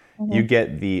that. You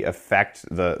get the effect,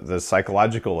 the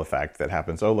psychological effect that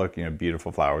happens. Oh, look,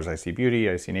 beautiful flowers. I see beauty.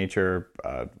 I see nature.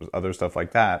 Other stuff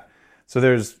like that. So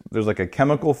there's like a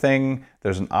chemical thing.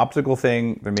 There's an optical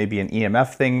thing. There may be an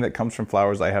EMF thing that comes from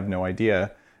flowers. I have no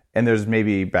idea. And there's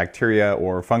maybe bacteria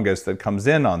or fungus that comes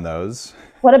in on those.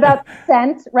 What about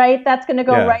scent, right? That's going to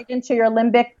go right into your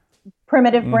limbic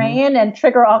primitive brain and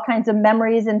trigger all kinds of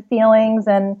memories and feelings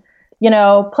and,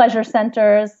 pleasure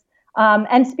centers.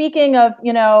 And speaking of,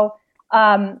 the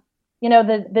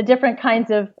different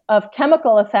kinds of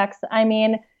chemical effects, I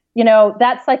mean,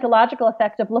 that psychological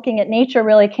effect of looking at nature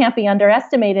really can't be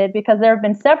underestimated, because there have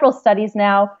been several studies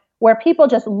now where people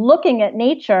just looking at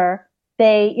nature,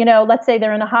 they, let's say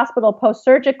they're in a hospital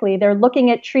post-surgically, they're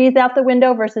looking at trees out the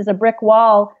window versus a brick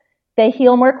wall. They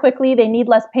heal more quickly. They need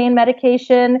less pain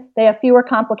medication. They have fewer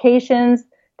complications.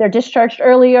 They're discharged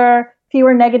earlier,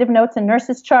 fewer negative notes in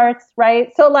nurses' charts,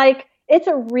 right? So like, it's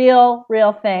a real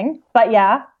thing. But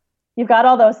yeah, you've got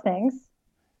all those things.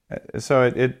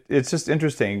 So it's just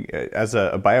interesting as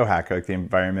a biohacker, like the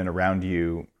environment around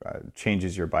you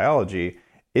changes your biology.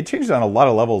 It changes on a lot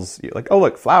of levels. You're like, oh,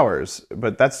 look, flowers,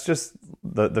 but that's just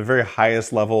the very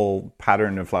highest level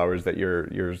pattern of flowers that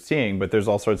you're seeing. But there's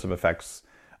all sorts of effects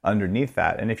underneath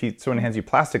that. And if someone hands you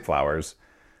plastic flowers,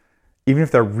 even if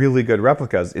they're really good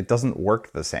replicas, it doesn't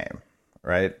work the same,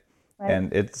 right?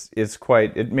 And it's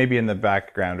quite, it may be in the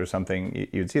background or something,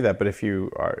 you'd see that. But if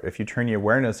you turn your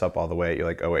awareness up all the way, you're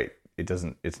like, oh wait,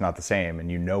 it's not the same.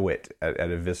 And it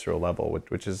at a visceral level,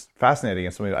 which is fascinating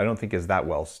and something I don't think is that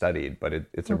well studied, but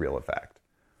it's a real effect.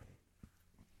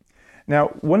 Now,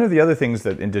 one of the other things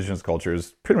that indigenous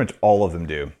cultures, pretty much all of them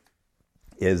do,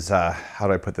 is, how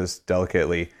do I put this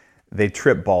delicately? They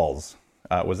trip balls.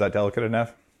 Was that delicate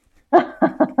enough?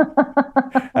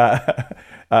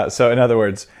 So in other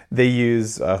words, they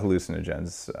use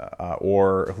hallucinogens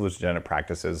or hallucinogenic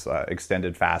practices,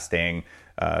 extended fasting,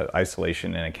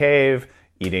 isolation in a cave,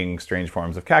 eating strange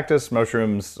forms of cactus,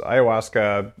 mushrooms,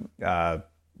 ayahuasca,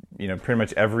 pretty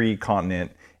much every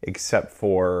continent except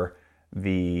for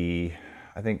the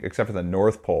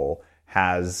North Pole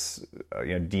has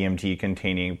DMT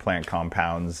containing plant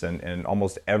compounds, and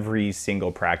almost every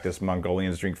single practice.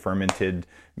 Mongolians drink fermented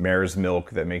mare's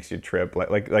milk that makes you trip.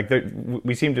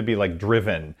 We seem to be like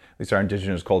driven, at least our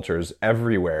indigenous cultures,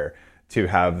 everywhere to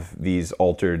have these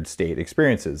altered state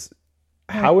experiences.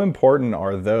 Right. How important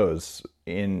are those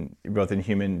in both in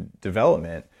human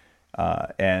development?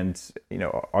 And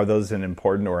are those an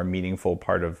important or a meaningful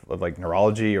part of like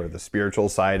neurology or the spiritual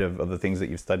side of the things that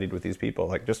you've studied with these people?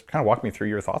 Like, just kind of walk me through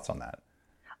your thoughts on that.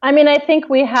 I mean, I think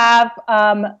we have,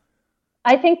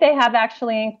 I think they have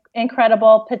actually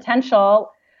incredible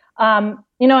potential.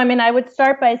 I would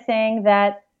start by saying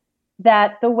that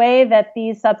the way that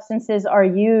these substances are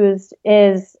used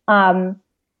is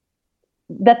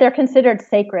that they're considered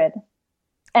sacred.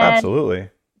 And absolutely.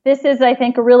 This is, I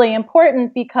think, really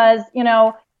important because,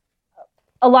 a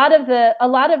lot of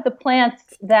the plants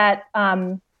that,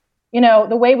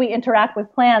 the way we interact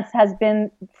with plants has been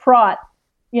fraught,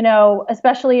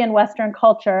 especially in Western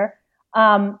culture.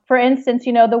 For instance,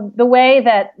 the way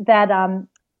that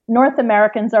North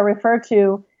Americans are referred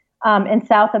to in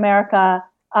South America,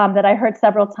 that I heard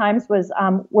several times was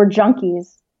we're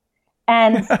junkies.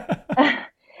 And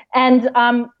And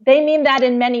they mean that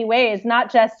in many ways,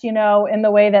 not just, in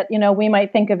the way that, we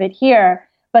might think of it here.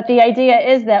 But the idea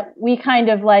is that we kind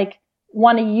of like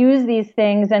want to use these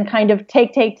things and kind of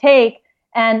take.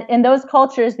 And in those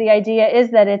cultures, the idea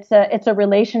is that it's a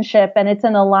relationship and it's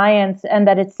an alliance and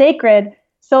that it's sacred.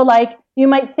 So like you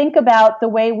might think about the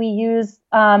way we use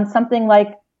something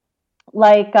like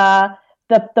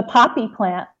the poppy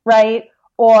plant, right?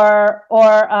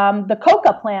 the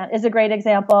coca plant is a great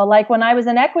example. Like when I was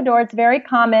in Ecuador, it's very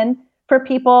common for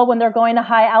people when they're going to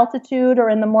high altitude or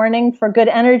in the morning for good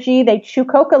energy, they chew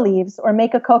coca leaves or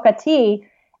make a coca tea.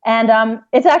 And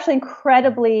it's actually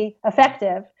incredibly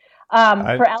effective for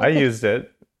altitude. I used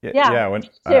it. Yeah, when,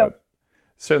 too.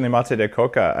 Certainly mate de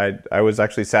coca. I was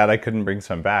actually sad I couldn't bring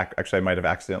some back. Actually, I might have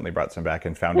accidentally brought some back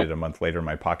and found it a month later in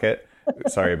my pocket.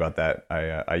 Sorry about that.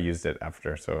 I used it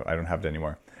after, so I don't have it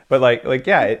anymore. But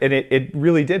it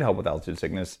really did help with altitude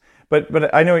sickness.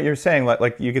 But I know what you're saying.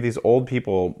 Like you get these old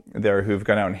people there who've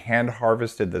gone out and hand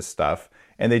harvested this stuff,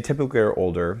 and they typically are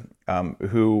older,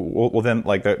 who will then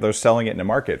they're selling it in a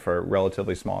market for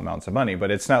relatively small amounts of money. But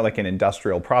it's not like an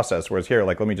industrial process. Whereas here,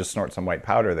 let me just snort some white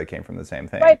powder that came from the same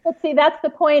thing. Right, but see, that's the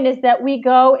point, is that we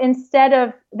go instead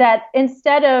of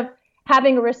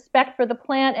having a respect for the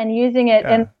plant and using it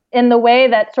in the way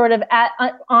that sort of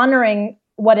honoring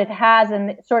what it has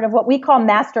and sort of what we call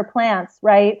master plants,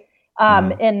 right?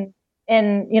 In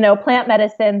plant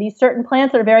medicine, these certain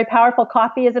plants are very powerful.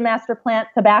 Coffee is a master plant,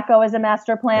 tobacco is a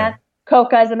master plant,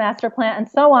 coca is a master plant, and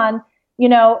so on.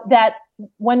 That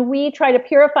when we try to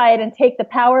purify it and take the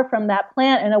power from that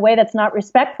plant in a way that's not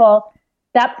respectful,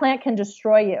 that plant can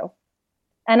destroy you.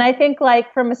 And I think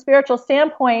from a spiritual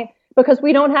standpoint, because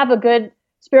we don't have a good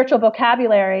spiritual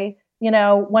vocabulary,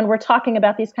 when we're talking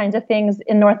about these kinds of things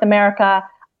in North America,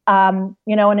 and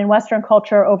in Western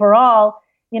culture overall,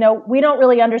 we don't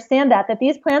really understand that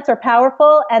these plants are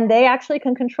powerful and they actually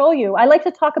can control you. I like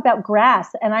to talk about grass,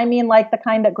 and I mean the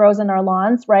kind that grows in our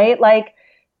lawns, right?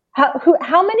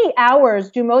 How many hours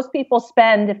do most people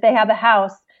spend if they have a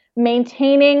house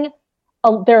maintaining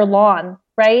their lawn,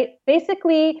 right?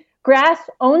 Basically, grass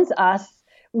owns us.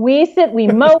 We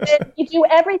mow it, we do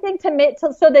everything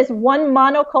so this one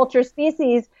monoculture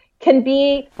species can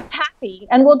be happy,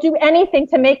 and we'll do anything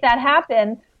to make that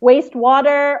happen. Waste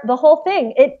water, the whole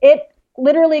thing. It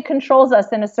literally controls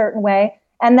us in a certain way.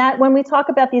 And that when we talk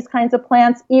about these kinds of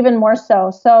plants, even more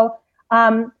so. So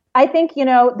I think,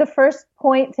 the first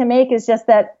point to make is just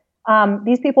that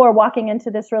these people are walking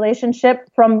into this relationship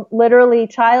from literally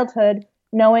childhood,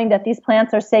 knowing that these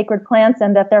plants are sacred plants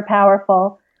and that they're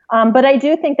powerful. But I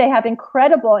do think they have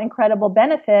incredible, incredible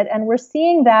benefit. And we're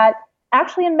seeing that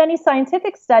actually in many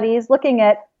scientific studies looking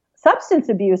at substance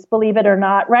abuse, believe it or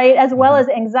not, right? As well as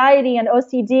anxiety and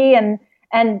OCD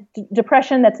and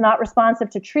depression that's not responsive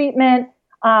to treatment.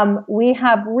 We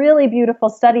have really beautiful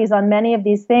studies on many of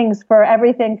these things, for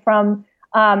everything from,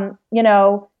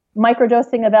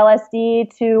 microdosing of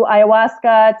LSD to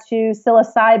ayahuasca to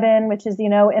psilocybin, which is,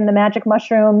 in the magic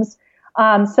mushrooms.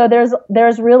 So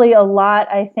there's really a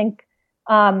lot, I think,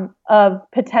 of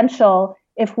potential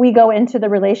if we go into the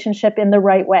relationship in the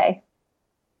right way.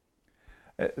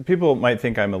 People might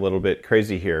think I'm a little bit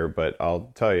crazy here, but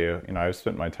I'll tell you, I've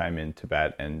spent my time in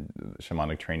Tibet and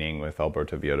shamanic training with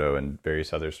Alberto Vioto and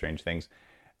various other strange things.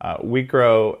 We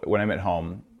grow, when I'm at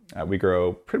home, we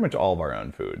grow pretty much all of our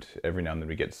own food. Every now and then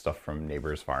we get stuff from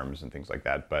neighbors' farms and things like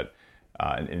that. But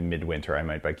in midwinter, I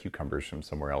might buy cucumbers from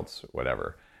somewhere else,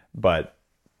 whatever. But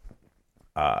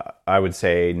I would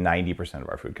say 90% of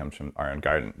our food comes from our own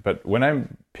garden. But when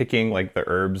I'm picking the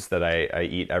herbs that I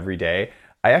eat every day,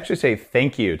 I actually say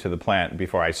thank you to the plant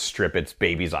before I strip its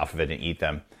babies off of it and eat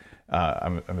them.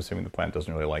 I'm assuming the plant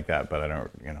doesn't really like that, but I don't,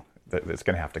 it's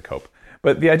going to have to cope.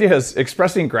 But the idea is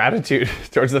expressing gratitude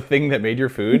towards the thing that made your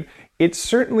food. It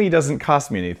certainly doesn't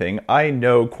cost me anything. I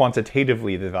know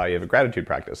quantitatively the value of a gratitude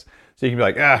practice. So you can be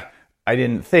like, I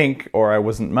didn't think, or I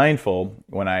wasn't mindful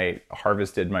when I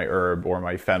harvested my herb or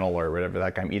my fennel or whatever the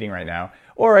heck I'm eating right now.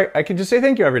 Or I can just say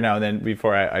thank you every now and then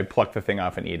before I pluck the thing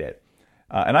off and eat it.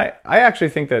 And I actually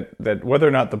think that whether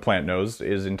or not the plant knows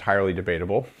is entirely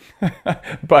debatable.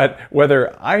 But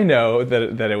whether I know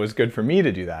that it was good for me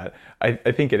to do that,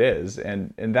 I think it is.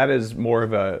 And that is more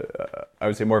of I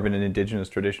would say more of an indigenous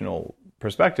traditional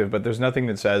perspective. But there's nothing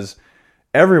that says,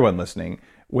 everyone listening,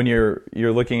 when you're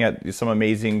looking at some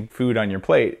amazing food on your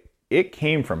plate, it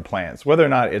came from plants. Whether or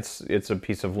not it's a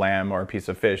piece of lamb or a piece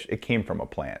of fish, it came from a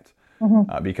plant.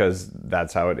 Because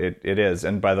that's how it is.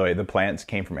 And by the way, the plants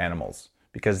came from animals,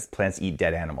 because plants eat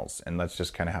dead animals, and that's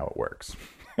just kind of how it works.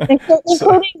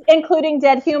 including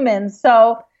dead humans.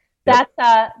 So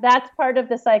that's part of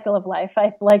the cycle of life.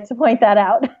 I like to point that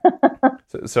out.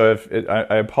 So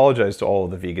I apologize to all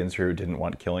of the vegans who didn't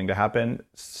want killing to happen.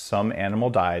 Some animal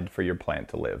died for your plant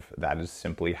to live. That is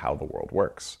simply how the world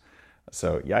works.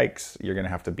 So yikes, you're going to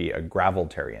have to be a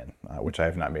graveltarian, which I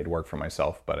have not made work for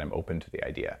myself, but I'm open to the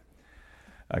idea.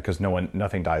 Because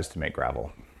nothing dies to make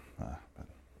gravel.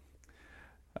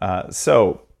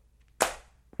 So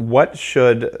what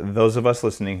should those of us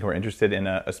listening who are interested in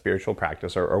a spiritual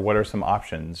practice, or what are some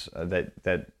options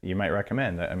that you might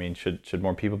recommend? I mean, should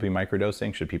more people be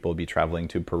microdosing? Should people be traveling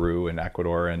to Peru and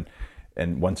Ecuador and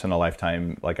once in a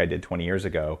lifetime, like I did 20 years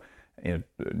ago,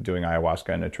 doing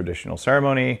ayahuasca in a traditional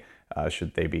ceremony?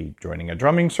 Should they be joining a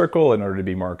drumming circle in order to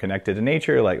be more connected to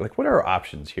nature? Like what are our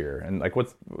options here? And like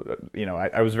what's,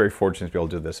 I was very fortunate to be able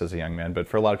to do this as a young man, but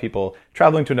for a lot of people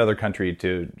traveling to another country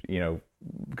to,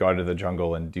 go out of the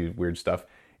jungle and do weird stuff,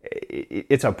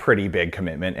 it's a pretty big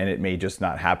commitment, and it may just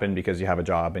not happen because you have a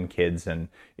job and kids, and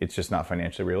it's just not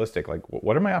financially realistic. Like,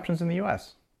 what are my options in the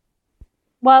US?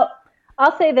 Well,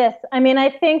 I'll say this. I mean,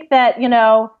 I think that,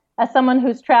 as someone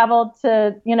who's traveled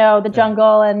to, the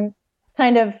jungle and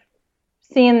kind of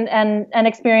seen and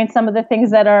experienced some of the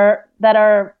things that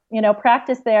are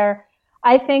practiced there,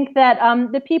 I think that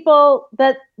the people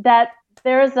that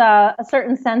there's a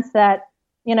certain sense that,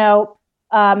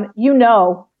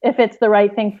 if it's the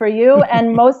right thing for you.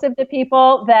 And most of the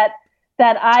people that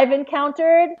I've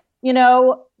encountered,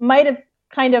 might have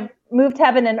kind of moved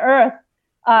heaven and earth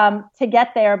to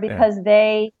get there because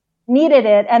they needed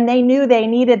it and they knew they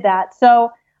needed that.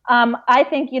 So I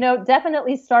think,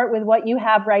 definitely start with what you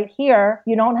have right here.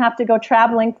 You don't have to go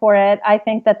traveling for it. I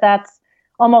think that that's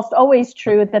almost always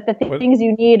true, that the things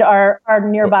you need are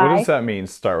nearby. What does that mean,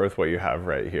 start with what you have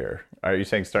right here? Are you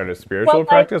saying start a spiritual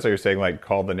practice? Or are you saying like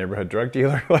call the neighborhood drug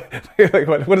dealer? like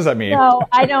what does that mean? No,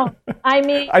 I don't. I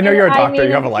mean, I know you're a doctor,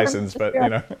 you have a license, but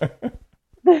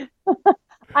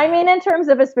I mean, in terms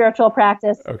of a spiritual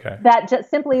practice, that just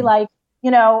simply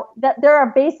that there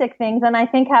are basic things. And I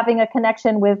think having a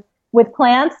connection with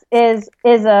plants is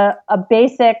a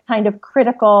basic kind of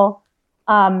critical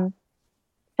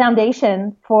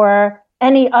foundation for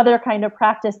any other kind of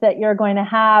practice that you're going to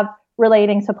have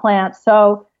relating to plants.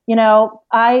 So,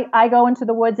 I go into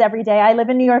the woods every day. I live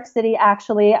in New York City,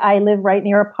 actually. I live right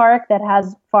near a park that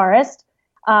has forest.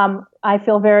 I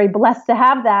feel very blessed to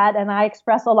have that, and I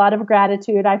express a lot of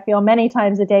gratitude. I feel many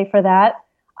times a day for that.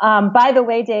 By the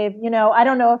way, Dave, I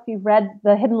don't know if you've read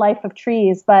The Hidden Life of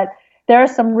Trees, but there are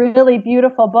some really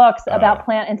beautiful books about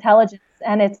plant intelligence,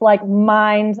 and it's like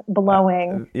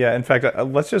mind-blowing. Yeah, in fact,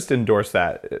 let's just endorse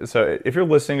that. So if you're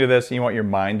listening to this and you want your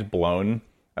mind blown,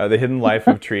 The Hidden Life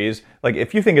of Trees, like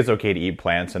if you think it's okay to eat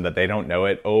plants and that they don't know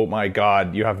it, oh my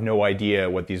God, you have no idea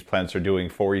what these plants are doing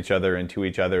for each other and to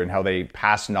each other and how they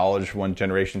pass knowledge from one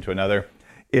generation to another.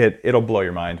 It'll blow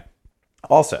your mind.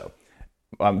 Also,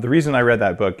 the reason I read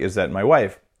that book is that my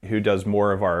wife, who does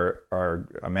more of our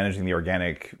managing the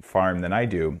organic farm than I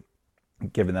do,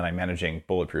 given that I'm managing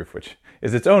Bulletproof, which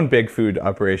is its own big food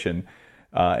operation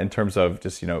in terms of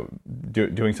just,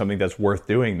 doing something that's worth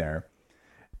doing there.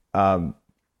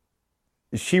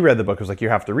 She read the book, was like, you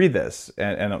have to read this.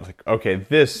 And I was like, okay,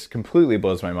 this completely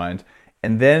blows my mind.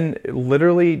 And then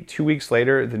literally 2 weeks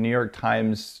later, the New York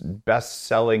Times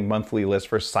best-selling monthly list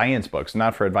for science books,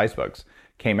 not for advice books,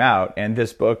 came out. And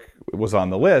this book was on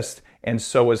the list. And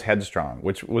so was Headstrong,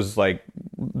 which was like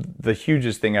the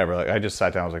hugest thing ever. Like I just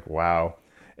sat down, I was like, wow.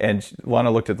 And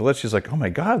Lana looked at the list. She's like, oh my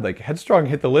God, like Headstrong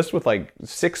hit the list with like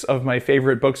 6 of my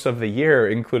favorite books of the year,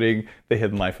 including The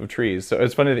Hidden Life of Trees. So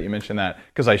it's funny that you mentioned that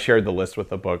because I shared the list with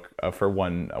the book for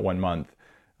one month.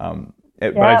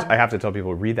 But I have to tell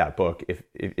people, read that book.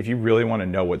 If you really want to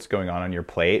know what's going on your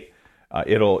plate,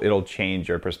 it'll change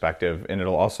your perspective. And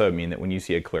it'll also mean that when you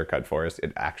see a clear-cut forest,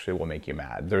 it actually will make you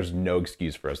mad. There's no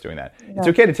excuse for us doing that. Yeah. It's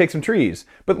okay to take some trees,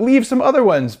 but leave some other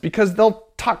ones because they'll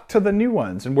talk to the new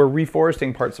ones. And we're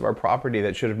reforesting parts of our property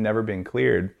that should have never been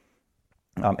cleared.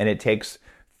 And it takes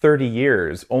 30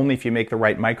 years only if you make the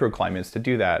right microclimates to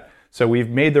do that. So we've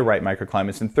made the right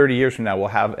microclimates, and 30 years from now, we'll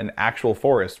have an actual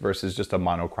forest versus just a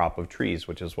monocrop of trees,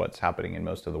 which is what's happening in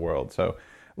most of the world. So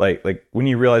like when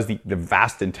you realize the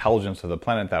vast intelligence of the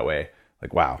planet that way,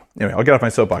 like, wow. Anyway, I'll get off my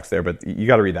soapbox there, but you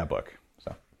got to read that book.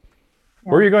 So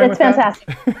where are you going with that? It's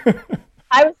fantastic.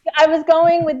 I was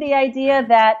going with the idea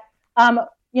that,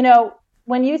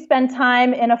 when you spend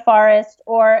time in a forest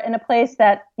or in a place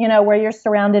that, where you're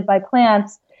surrounded by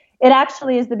plants, it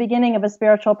actually is the beginning of a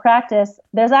spiritual practice.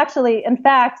 There's actually, in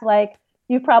fact, like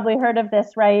you've probably heard of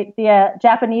this, right? The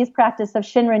Japanese practice of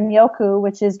Shinrin-yoku,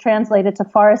 which is translated to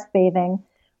forest bathing,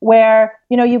 where,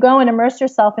 you go and immerse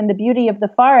yourself in the beauty of the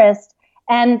forest.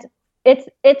 And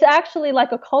it's actually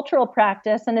like a cultural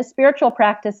practice and a spiritual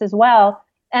practice as well.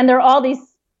 And there are all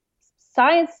these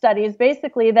science studies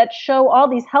basically that show all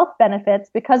these health benefits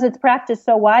because it's practiced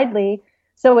so widely.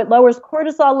 So it lowers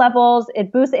cortisol levels,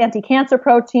 it boosts anti-cancer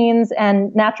proteins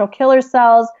and natural killer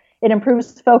cells, it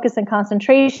improves focus and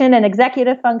concentration and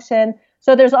executive function.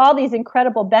 So there's all these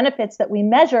incredible benefits that we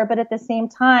measure, but at the same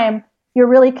time, you're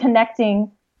really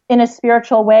connecting in a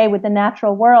spiritual way with the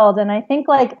natural world. And I think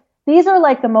like these are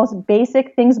like the most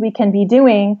basic things we can be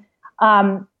doing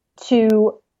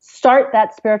to start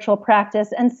that spiritual practice.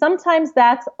 And sometimes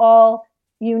that's all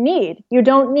you need. You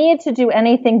don't need to do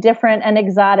anything different and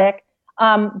exotic.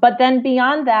 But then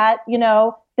beyond that,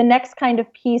 the next kind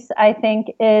of piece I think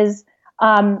is,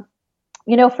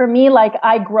 for me, like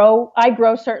I grow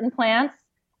certain plants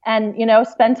and,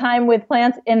 spend time with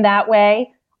plants in that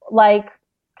way, like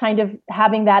kind of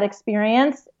having that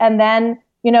experience. And then,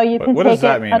 you can what take does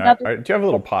that mean? another... Do you have a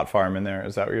little pot farm in there?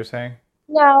 Is that what you're saying?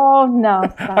 No.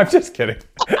 I'm just kidding.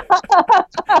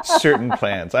 Certain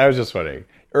plants. I was just wondering.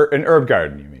 An herb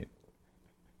garden, you mean?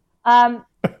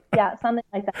 Yeah, something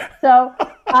like that. So,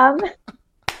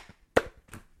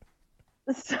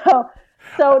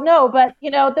 so no, but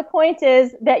the point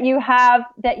is that you have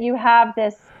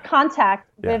this contact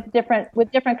with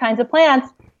different kinds of plants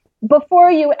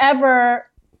before you ever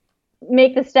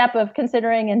make the step of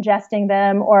considering ingesting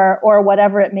them or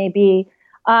whatever it may be.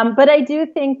 But I do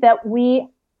think that we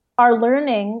are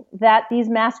learning that these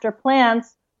master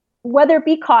plants, whether it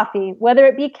be coffee, whether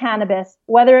it be cannabis,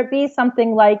 whether it be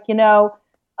something like,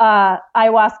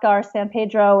 ayahuasca or San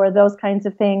Pedro or those kinds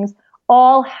of things,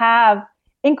 all have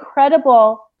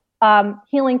incredible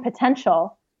healing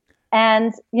potential.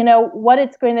 And, what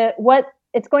it's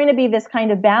going to be this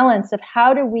kind of balance of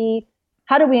how do we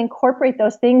incorporate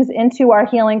those things into our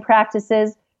healing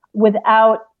practices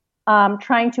without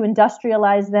trying to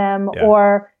industrialize them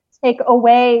or take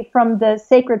away from the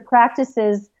sacred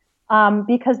practices,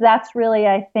 because that's really,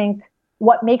 I think,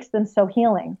 what makes them so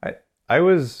healing. I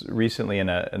was recently in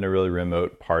a really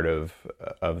remote part of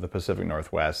the Pacific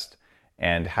Northwest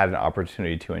and had an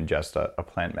opportunity to ingest a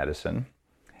plant medicine.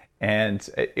 And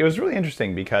it was really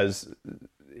interesting because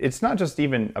it's not just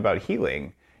even about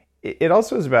healing. It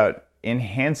also is about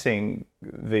enhancing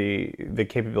the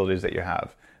capabilities that you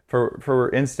have. For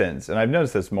instance, and I've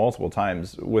noticed this multiple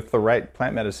times, with the right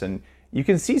plant medicine, you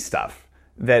can see stuff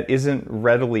that isn't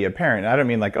readily apparent. I don't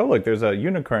mean like, oh, look, there's a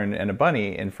unicorn and a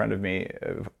bunny in front of me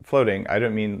floating. I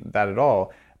don't mean that at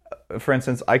all. For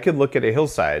instance, I could look at a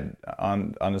hillside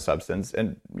on a substance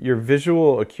and your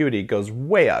visual acuity goes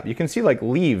way up. You can see like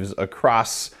leaves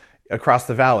across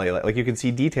the valley. Like you can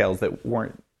see details that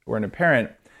weren't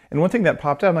apparent. And one thing that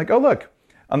popped out, I'm like, oh, look,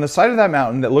 on the side of that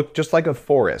mountain that looked just like a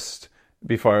forest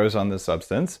before I was on this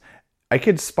substance, I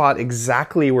could spot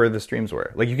exactly where the streams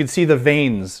were. Like you could see the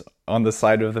veins on the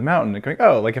side of the mountain and going,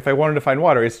 oh, like if I wanted to find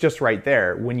water, it's just right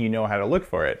there when you know how to look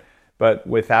for it. But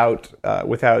without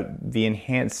the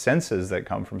enhanced senses that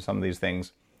come from some of these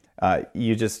things,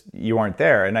 you aren't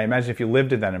there. And I imagine if you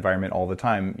lived in that environment all the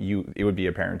time, it would be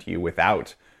apparent to you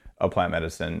without a plant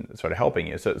medicine sort of helping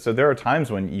you. So there are times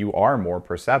when you are more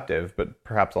perceptive, but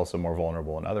perhaps also more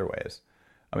vulnerable in other ways.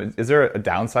 I mean, is there a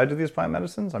downside to these plant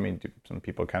medicines? I mean, do some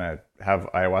people kind of have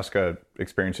ayahuasca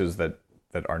experiences that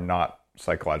are not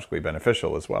psychologically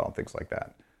beneficial as well, and things like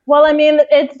that? Well, I mean,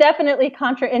 it's definitely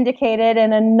contraindicated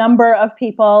in a number of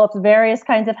people with various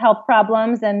kinds of health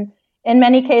problems. And in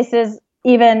many cases,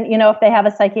 even, if they have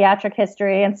a psychiatric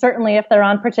history, and certainly if they're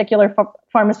on particular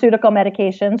pharmaceutical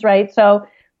medications, right? So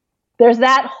there's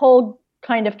that whole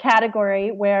kind of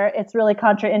category where it's really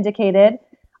contraindicated.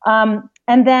 And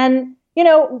then,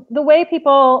 the way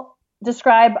people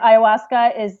describe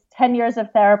ayahuasca is 10 years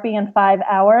of therapy in 5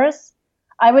 hours.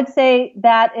 I would say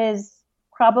that is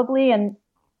probably an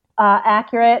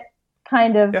accurate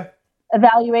kind of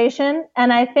evaluation.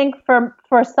 And I think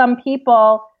for some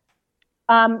people,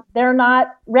 they're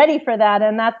not ready for that.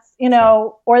 And that's,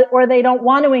 or they don't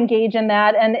want to engage in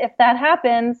that. And if that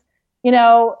happens,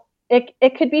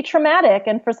 it could be traumatic.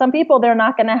 And for some people, they're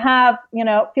not going to have,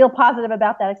 feel positive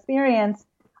about that experience.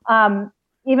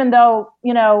 Even though,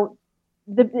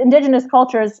 the indigenous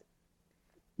cultures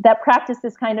that practice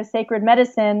this kind of sacred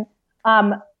medicine,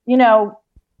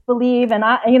 believe, and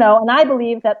I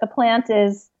believe that the plant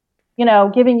is,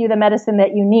 giving you the medicine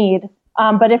that you need.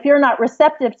 But if you're not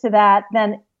receptive to that,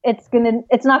 then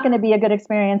it's not going to be a good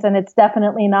experience, and it's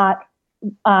definitely not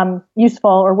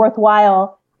useful or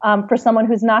worthwhile for someone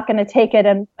who's not going to take it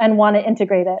and want to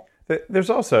integrate it. There's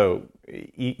also,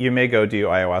 you may go do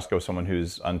ayahuasca with someone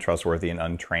who's untrustworthy and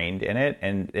untrained in it,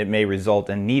 and it may result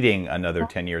in needing another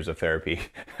 10 years of therapy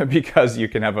because you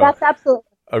can have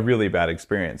a really bad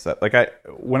experience.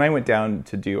 When I went down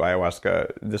to do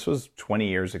ayahuasca, this was 20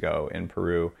 years ago in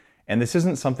Peru, and this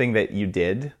isn't something that you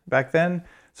did back then.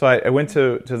 So I went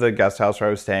to the guest house where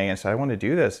I was staying and said, I want to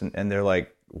do this. And they're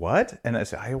like, what? And I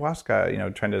said,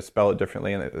 ayahuasca, trying to spell it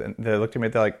differently. And they looked at me,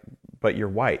 they're like, but you're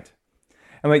white.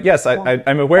 I'm like, yes,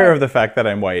 I'm aware of the fact that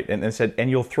I'm white, and said, and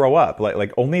you'll throw up.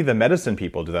 Like only the medicine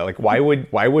people do that. Like, why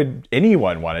would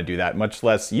anyone want to do that, much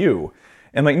less you?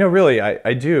 And like, no, really,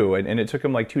 I do. And it took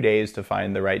him like 2 days to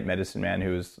find the right medicine man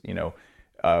who was,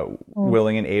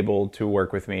 willing and able to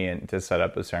work with me and to set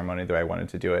up a ceremony the way I wanted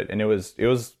to do it. And it was,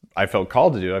 I felt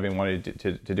called to do it. I've been wanting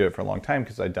to do it for a long time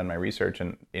because I'd done my research,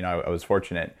 and, I was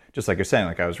fortunate, just like you're saying,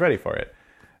 like I was ready for it.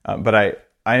 But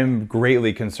I am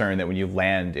greatly concerned that when you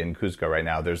land in Cuzco right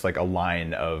now, there's like a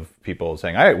line of people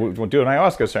saying, all right, we'll do an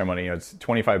ayahuasca ceremony. it's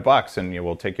 $25 and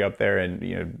we'll take you up there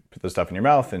and, put the stuff in your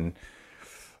mouth. And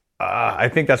I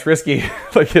think that's risky.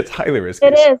 Like, it's highly risky.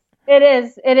 It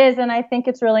is. And I think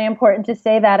it's really important to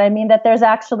say that. I mean, that there's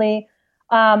actually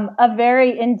a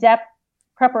very in-depth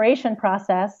preparation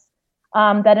process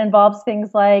that involves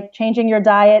things like changing your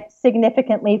diet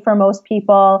significantly for most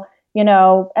people.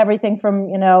 Everything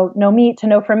from, no meat to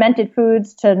no fermented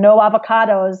foods to no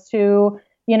avocados to,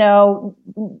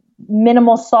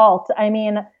 minimal salt. I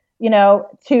mean,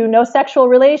 to no sexual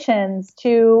relations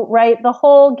to, right, the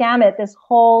whole gamut, this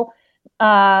whole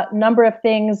number of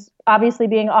things, obviously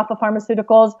being off of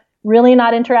pharmaceuticals, really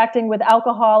not interacting with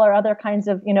alcohol or other kinds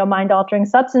of, mind-altering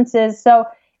substances. So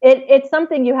it's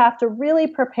something you have to really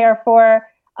prepare for.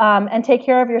 And take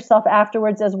care of yourself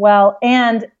afterwards as well.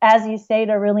 And as you say,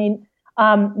 to really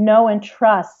know and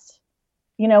trust,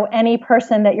 any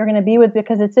person that you're going to be with,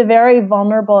 because it's a very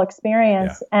vulnerable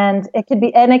experience, and it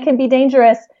can be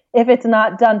dangerous if it's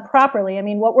not done properly. I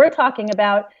mean, what we're talking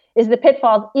about is the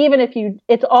pitfalls, even if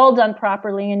it's all done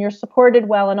properly and you're supported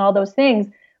well and all those things.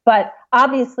 But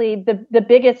obviously the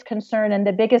biggest concern and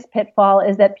the biggest pitfall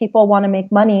is that people want to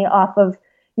make money off of,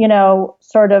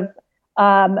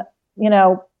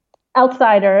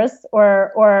 outsiders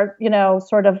or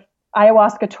sort of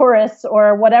ayahuasca tourists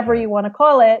or whatever you want to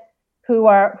call it, who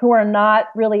are not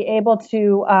really able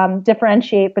to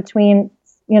differentiate between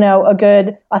a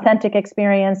good authentic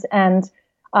experience and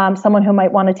someone who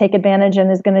might want to take advantage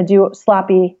and is going to do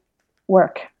sloppy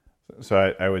work.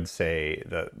 So I would say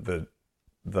that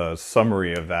the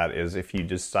summary of that is, if you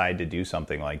decide to do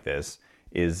something like this,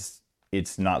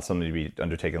 it's not something to be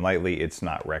undertaken lightly. It's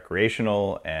not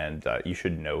recreational, and you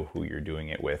should know who you're doing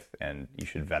it with, and you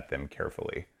should vet them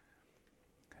carefully.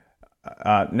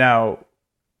 Now,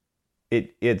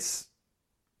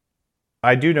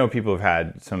 I do know people have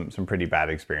had some pretty bad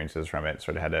experiences from it,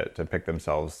 sort of had to pick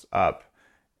themselves up.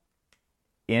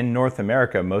 In North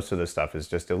America, most of this stuff is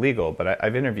just illegal, but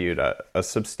I've interviewed a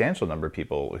substantial number of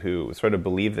people who sort of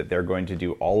believe that they're going to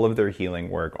do all of their healing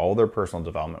work, all their personal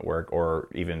development work, or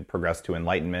even progress to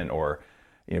enlightenment, or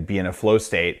be in a flow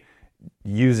state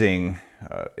using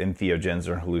entheogens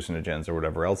or hallucinogens or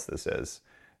whatever else this is,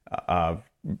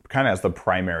 kind of as the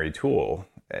primary tool.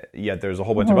 Yet there's a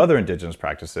whole bunch of other indigenous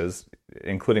practices,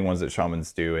 including ones that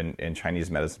shamans do and Chinese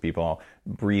medicine people,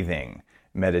 breathing,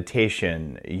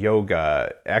 meditation,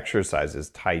 yoga,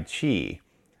 exercises, tai chi,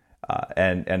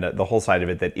 and the whole side of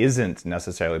it that isn't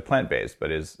necessarily plant-based,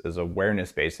 but is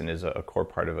awareness-based and is a core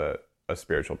part of a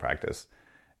spiritual practice.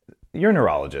 You're a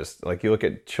neurologist. Like, you look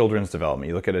at children's development,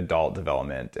 you look at adult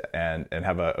development, and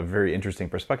have a very interesting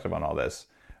perspective on all this.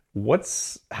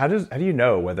 How do you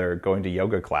know whether going to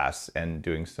yoga class and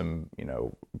doing some,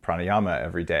 pranayama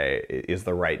every day is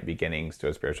the right beginnings to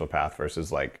a spiritual path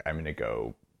versus like, I'm going to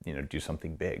go, do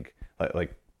something big?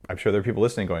 Like, I'm sure there are people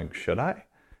listening going, should I?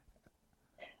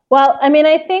 Well, I mean,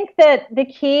 I think that the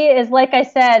key is, like I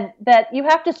said, that you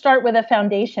have to start with a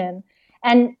foundation,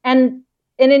 and in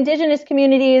indigenous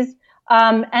communities,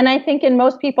 and I think in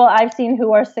most people I've seen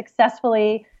who are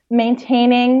successfully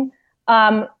maintaining,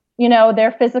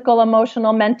 their physical,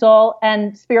 emotional, mental,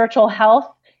 and spiritual health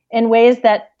in ways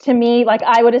that, to me, like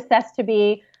I would assess to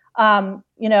be,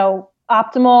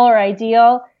 optimal or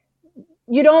ideal.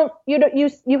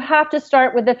 You have to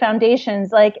start with the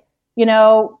foundations, like,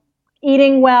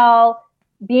 eating well,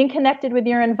 being connected with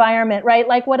your environment, right?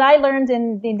 Like what I learned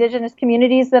in the indigenous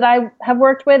communities that I have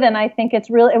worked with, and I think it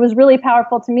was really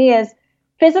powerful to me, is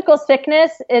physical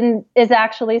sickness is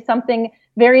actually something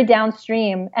very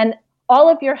downstream. And all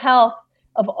of your health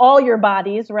of all your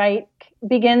bodies, right,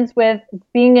 begins with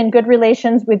being in good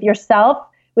relations with yourself,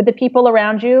 with the people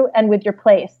around you, and with your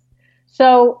place.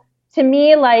 So to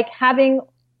me, like having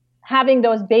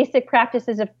those basic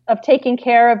practices of taking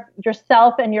care of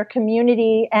yourself and your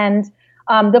community and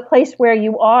the place where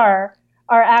you are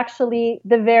actually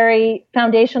the very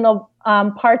foundational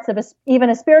parts of even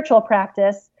a spiritual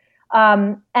practice.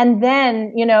 And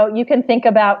then, you can think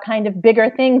about kind of bigger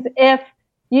things if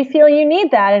you feel you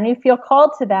need that and you feel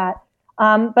called to that.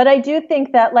 But I do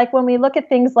think that, like, when we look at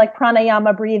things like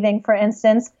pranayama breathing, for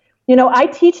instance, I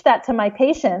teach that to my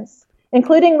patients.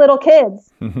 including little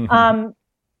kids.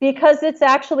 Because it's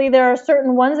actually, there are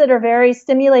certain ones that are very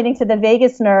stimulating to the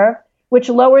vagus nerve, which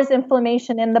lowers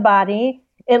inflammation in the body.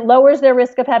 It lowers their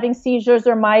risk of having seizures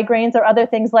or migraines or other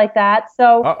things like that.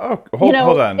 So,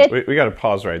 hold on. We got to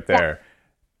pause right there.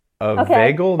 Yeah. A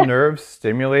vagal nerve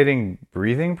stimulating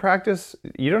breathing practice?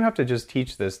 You don't have to just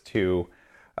teach this to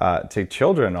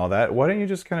children and all that. Why don't you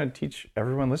just kind of teach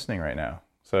everyone listening right now?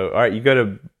 So, all right, you go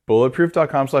to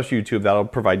bulletproof.com/YouTube. That'll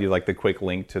provide you like the quick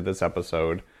link to this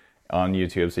episode on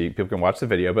YouTube, so people can watch the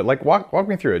video. But like, walk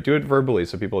me through it. Do it verbally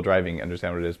so people driving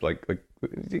understand what it is. Like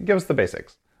give us the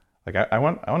basics. Like, I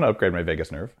want to upgrade my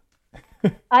vagus nerve.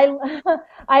 I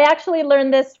actually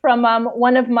learned this from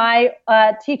one of my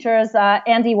teachers,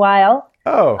 Andy Weil.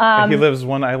 Oh, he lives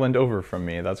one island over from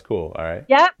me. That's cool. All right.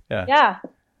 Yeah.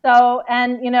 So,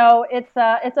 and it's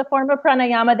a form of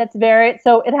pranayama that's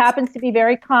it happens to be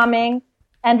very calming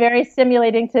and very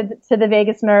stimulating to the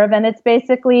vagus nerve. And it's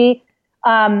basically,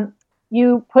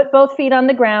 you put both feet on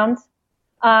the ground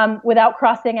without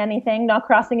crossing anything, not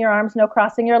crossing your arms, no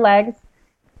crossing your legs.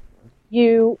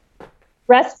 You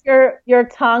rest your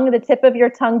tongue, the tip of your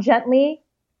tongue, gently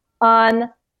on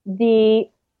the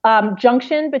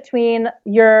junction between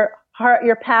your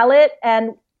palate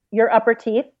and your upper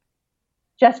teeth,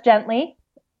 just gently.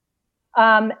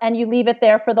 And you leave it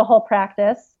there for the whole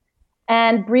practice.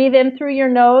 And breathe in through your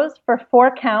nose for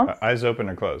 4 counts. Eyes open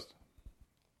or closed?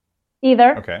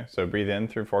 Either. Okay, so breathe in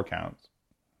through 4 counts.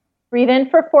 Breathe in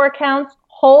for 4 counts,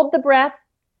 hold the breath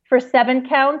for 7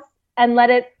 counts, and let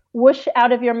it whoosh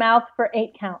out of your mouth for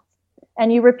 8 counts.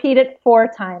 And you repeat it 4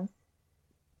 times.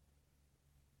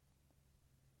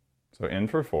 So in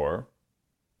for 4.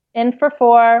 In for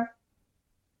 4.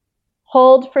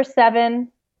 Hold for 7.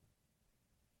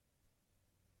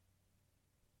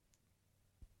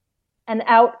 And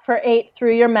out for 8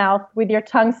 through your mouth with your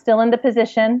tongue still in the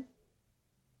position.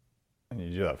 And you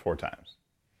do that 4 times.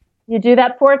 You do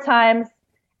that 4 times.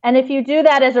 And if you do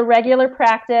that as a regular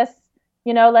practice,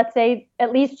 let's say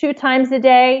at least 2 times a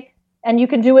day, and you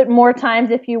can do it more times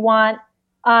if you want,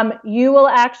 you will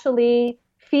actually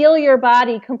feel your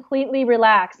body completely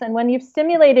relax. And when you've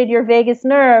stimulated your vagus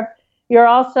nerve, you're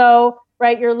also,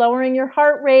 you're lowering your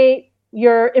heart rate,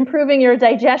 you're improving your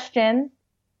digestion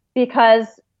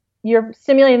because you're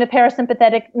stimulating the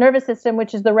parasympathetic nervous system,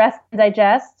 which is the rest and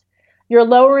digest. You're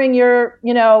lowering your,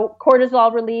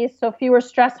 cortisol release, so fewer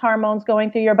stress hormones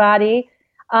going through your body.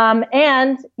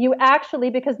 And you actually,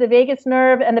 because the vagus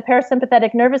nerve and the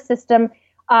parasympathetic nervous system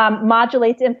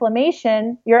modulates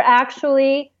inflammation, you're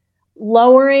actually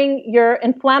lowering your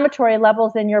inflammatory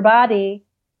levels in your body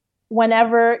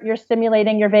whenever you're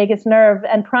stimulating your vagus nerve.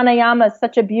 And pranayama is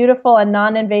such a beautiful and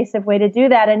non-invasive way to do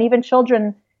that. And even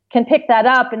children can pick that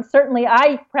up. And certainly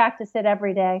I practice it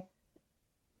every day.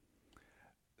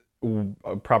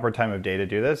 A proper time of day to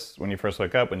do this? When you first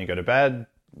wake up, when you go to bed,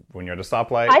 when you're at a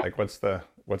stoplight?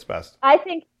 What's best? I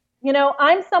think,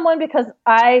 I'm someone, because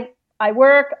I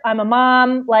work, I'm a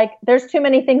mom, there's too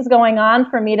many things going on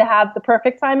for me to have the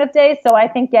perfect time of day. So I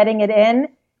think getting it in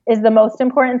is the most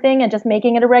important thing, and just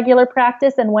making it a regular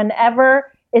practice. And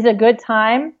whenever is a good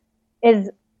time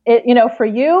for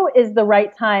you is the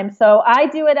right time. So I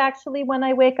do it actually when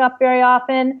I wake up very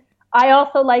often. I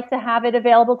also like to have it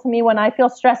available to me when I feel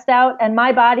stressed out, and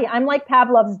my body, I'm like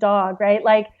Pavlov's dog, right?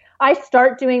 I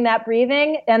start doing that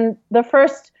breathing, and the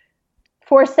first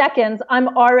 4 seconds,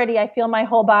 I feel my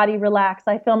whole body relax.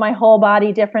 I feel my whole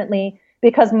body differently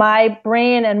because my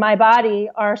brain and my body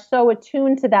are so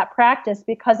attuned to that practice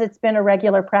because it's been a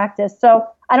regular practice. So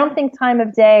I don't think time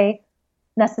of day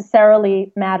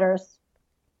necessarily matters.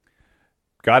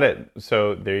 Got it.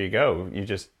 So there you go. You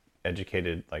just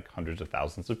educated hundreds of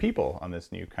thousands of people on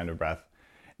this new kind of breath.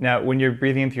 Now, when you're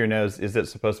breathing in through your nose, is it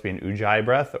supposed to be an ujjayi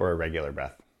breath or a regular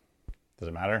breath? Does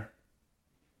it matter?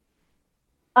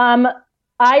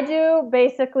 I do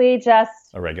basically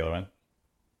just a regular one.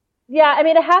 Yeah, I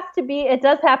mean, it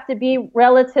does have to be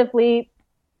relatively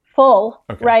full,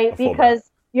 right? Full because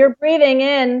breath. You're breathing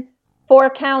in 4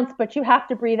 counts, but you have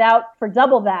to breathe out for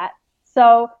double that.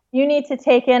 So you need to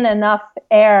take in enough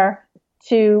air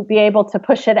to be able to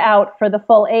push it out for the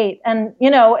full 8. And,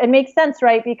 it makes sense,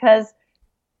 right? Because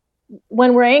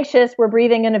when we're anxious, we're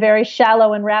breathing in a very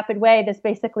shallow and rapid way. This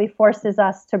basically forces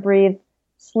us to breathe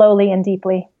slowly and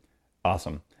deeply.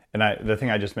 Awesome. And the thing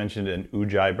I just mentioned, an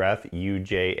ujjayi breath,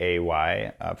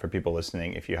 U-J-A-Y, for people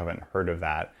listening, if you haven't heard of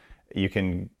that, you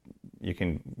can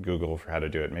Google for how to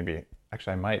do it. Maybe,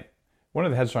 actually, I might. One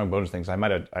of the Headstrong bonus things, I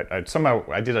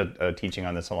did a teaching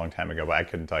on this a long time ago, but I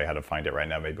couldn't tell you how to find it right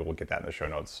now. Maybe we'll get that in the show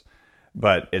notes.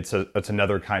 But it's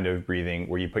another kind of breathing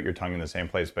where you put your tongue in the same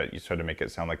place, but you sort of make it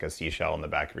sound like a seashell in the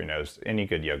back of your nose. Any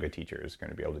good yoga teacher is going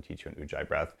to be able to teach you an ujjayi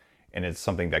breath. And it's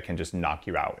something that can just knock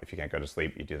you out. If you can't go to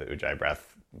sleep, you do the ujjayi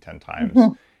breath 10 times.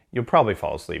 Mm-hmm. You'll probably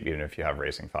fall asleep even if you have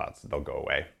racing thoughts. They'll go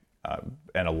away.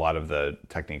 And a lot of the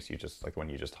techniques like the one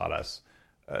you just taught us,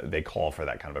 they call for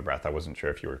that kind of a breath. I wasn't sure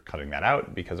if you were cutting that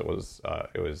out because it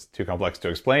was too complex to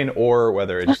explain or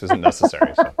whether it just isn't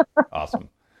necessary. So awesome.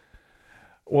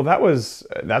 Well,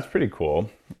 that's pretty cool.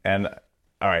 And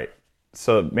all right,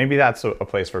 so maybe that's a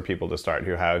place for people to start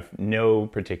who have no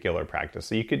particular practice.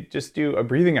 So you could just do a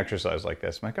breathing exercise like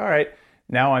this. I'm like, all right,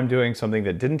 now I'm doing something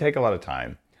that didn't take a lot of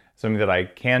time, something that I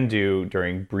can do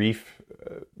during brief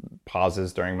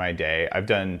pauses during my day. I've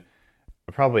done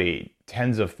probably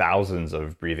tens of thousands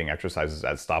of breathing exercises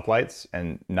at stoplights.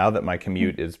 And now that my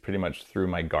commute is pretty much through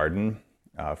my garden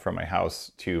from my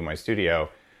house to my studio,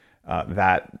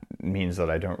 that means that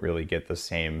I don't really get the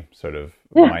same sort of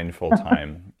mindful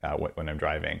time when I'm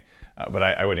driving. But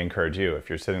I would encourage you, if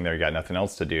you're sitting there, you got nothing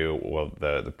else to do, well,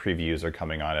 the previews are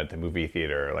coming on at the movie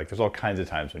theater. Like, there's all kinds of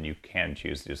times when you can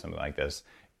choose to do something like this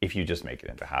if you just make it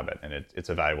into habit. And it's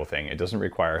a valuable thing. It doesn't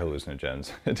require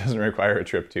hallucinogens. It doesn't require a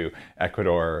trip to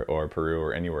Ecuador or Peru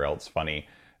or anywhere else funny.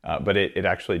 But it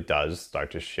actually does start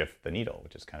to shift the needle,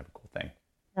 which is kind of a cool thing.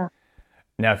 Yeah.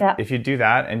 Now, if you do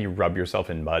that and you rub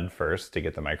yourself in mud first to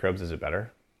get the microbes, is it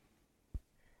better?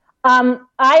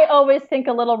 I always think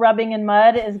a little rubbing in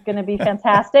mud is going to be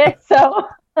fantastic. So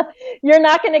you're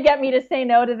not going to get me to say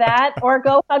no to that, or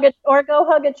go hug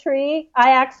a tree. I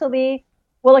actually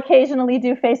will occasionally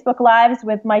do Facebook Lives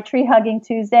with my Tree Hugging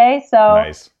Tuesday. So,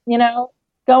 nice.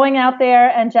 Going out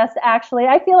there and just actually,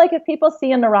 I feel like if people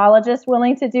see a neurologist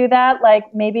willing to do that,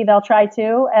 like maybe they'll try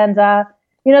too. And,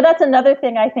 that's another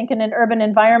thing I think in an urban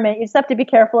environment, you just have to be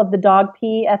careful of the dog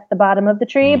pee at the bottom of the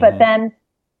tree, but then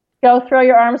go throw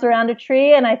your arms around a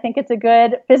tree. And I think it's a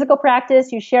good physical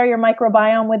practice. You share your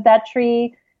microbiome with that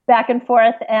tree back and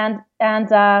forth. And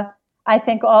I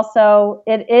think also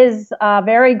it is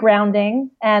very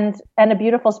grounding and a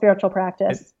beautiful spiritual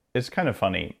practice. It's kind of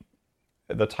funny.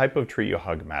 The type of tree you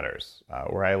hug matters.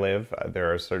 Where I live,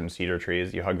 there are certain cedar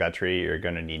trees. You hug that tree, you're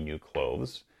going to need new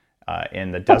clothes.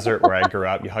 In the desert where I grew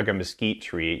up, you hug a mesquite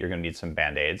tree, you're going to need some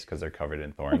Band-Aids because they're covered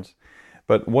in thorns.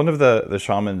 But one of the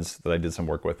shamans that I did some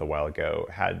work with a while ago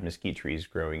had mesquite trees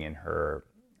growing in her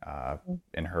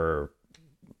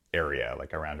area,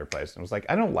 like around her place, and was like,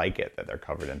 I don't like it that they're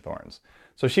covered in thorns.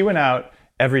 So she went out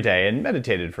every day and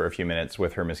meditated for a few minutes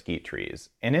with her mesquite trees.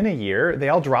 And in a year, they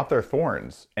all dropped their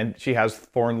thorns. And she has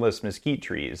thornless mesquite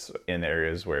trees in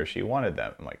areas where she wanted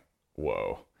them. I'm like,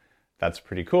 whoa. That's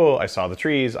pretty cool. I saw the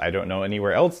trees. I don't know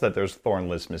anywhere else that there's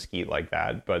thornless mesquite like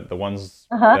that, but the ones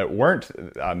that weren't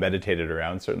meditated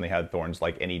around certainly had thorns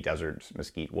like any desert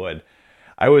mesquite would.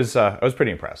 I was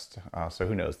pretty impressed. So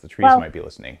who knows? The trees might be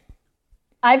listening.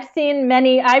 I've seen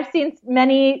many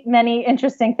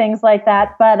interesting things like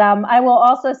that. But I will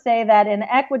also say that in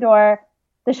Ecuador,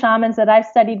 the shamans that I've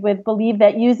studied with believe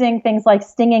that using things like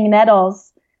stinging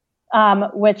nettles,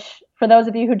 which for those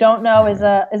of you who don't know, is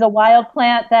a wild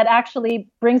plant that actually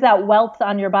brings out welts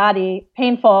on your body,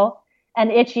 painful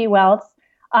and itchy welts,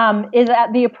 is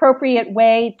the appropriate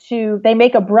way they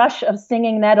make a brush of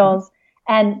stinging nettles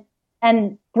and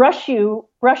brush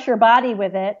your body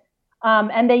with it.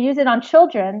 And they use it on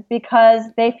children because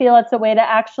they feel it's a way to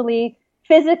actually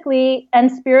physically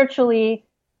and spiritually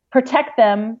protect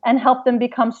them and help them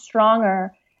become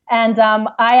stronger. And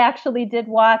I actually did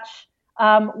watch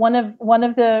one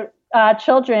of the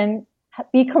children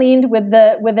be cleaned with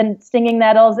the stinging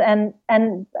nettles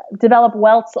and develop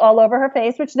welts all over her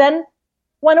face, which then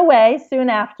went away soon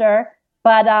after.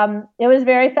 But it was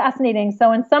very fascinating.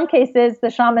 So in some cases, the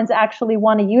shamans actually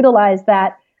want to utilize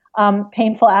that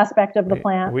painful aspect of the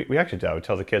plant. We actually do. I would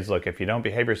tell the kids, look, if you don't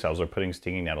behave yourselves, we're putting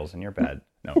stinging nettles in your bed.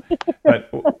 No, but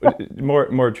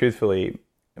more truthfully,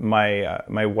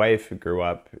 my wife grew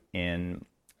up in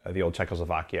the old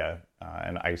Czechoslovakia,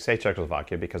 and I say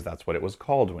Czechoslovakia because that's what it was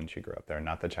called when she grew up there,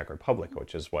 not the Czech Republic,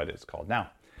 which is what it's called now.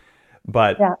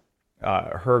 But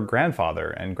her grandfather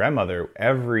and grandmother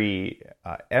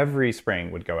every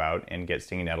spring would go out and get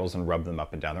stinging nettles and rub them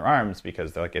up and down their arms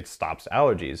because they're like, it stops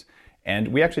allergies. And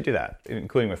we actually do that,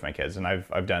 including with my kids. And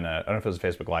I've done I don't know if it was a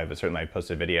Facebook Live, but certainly I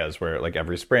posted videos where like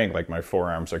every spring, like my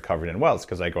forearms are covered in welts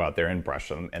because I go out there and brush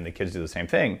them, and the kids do the same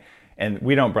thing. And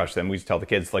we don't brush them. We just tell the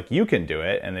kids, like, you can do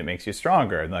it, and it makes you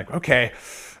stronger. And they're like, okay,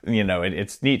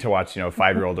 it's neat to watch,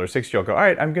 5-year-old or 6-year-old go, all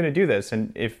right, I'm going to do this.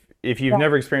 And if if you've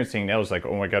never experienced seeing nails, like,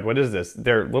 oh my God, what is this?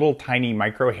 They're little tiny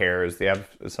micro hairs. They have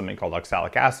something called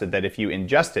oxalic acid that if you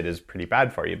ingest it is pretty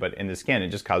bad for you. But in the skin, it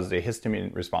just causes a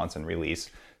histamine response and release.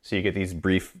 So you get these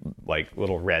brief, like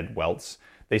little red welts.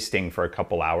 They sting for a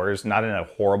couple hours, not in a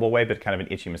horrible way, but kind of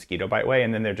an itchy mosquito bite way.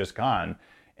 And then they're just gone.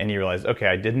 And you realize, okay,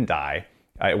 I didn't die.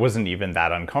 It wasn't even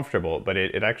that uncomfortable, but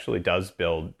it actually does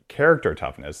build character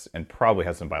toughness and probably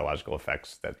has some biological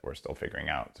effects that we're still figuring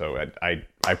out. So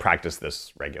I practice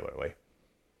this regularly.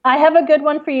 I have a good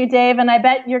one for you, Dave, and I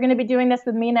bet you're going to be doing this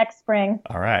with me next spring.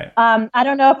 All right. I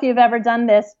don't know if you've ever done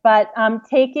this, but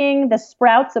taking the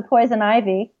sprouts of poison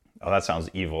ivy. Oh, that sounds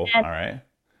evil. All right.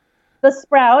 The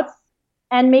sprouts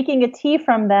and making a tea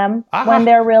from them when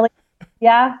they're really,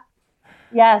 yes.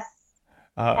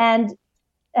 And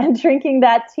drinking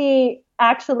that tea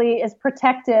actually is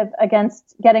protective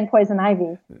against getting poison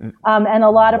ivy. And a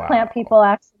lot of plant people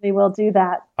actually will do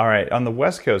that. All right. On the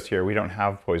West Coast here, we don't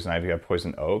have poison ivy. We have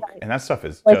poison oak. Right. And that stuff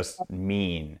is just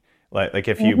mean. Like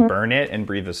if you burn it and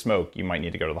breathe the smoke, you might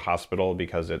need to go to the hospital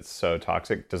because it's so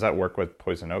toxic. Does that work with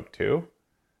poison oak too?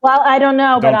 Well, I don't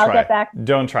know, but I'll get back.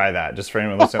 Don't try that. Just for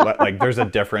anyone listening, like there's a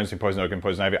difference between poison oak and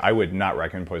poison ivy. I would not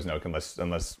recommend poison oak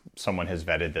unless someone has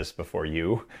vetted this before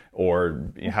you, or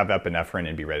you have epinephrine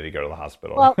and be ready to go to the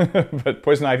hospital. Well, but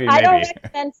poison ivy, maybe.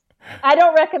 I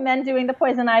don't recommend doing the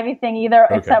poison ivy thing either,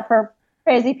 except for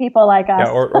crazy people like us.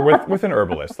 Yeah, or with an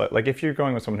herbalist. Like if you're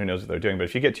going with someone who knows what they're doing, but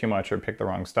if you get too much or pick the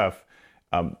wrong stuff,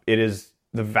 it is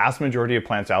the vast majority of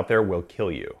plants out there will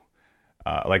kill you.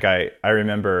 Like I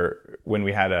remember when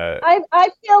we had I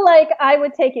feel like I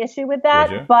would take issue with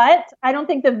that, but I don't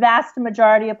think the vast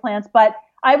majority of plants, but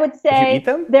I would say you eat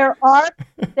them?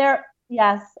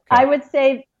 Yes, okay. I would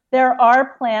say there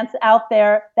are plants out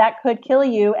there that could kill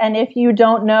you. And if you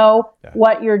don't know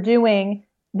what you're doing,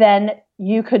 then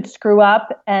you could screw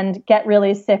up and get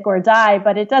really sick or die.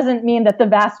 But it doesn't mean that the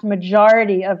vast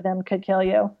majority of them could kill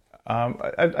you.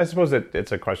 I suppose that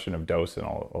it's a question of dose and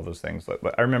all those things.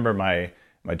 But I remember my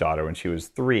daughter, when she was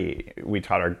 3, we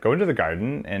taught her, go into the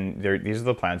garden, and these are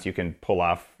the plants. You can pull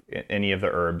off any of the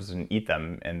herbs and eat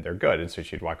them, and they're good. And so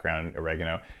she'd walk around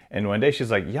oregano. And one day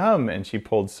she's like, yum. And she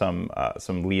pulled some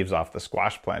leaves off the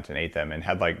squash plant and ate them and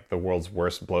had like the world's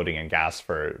worst bloating and gas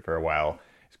for a while.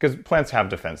 Because plants have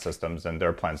defense systems, and there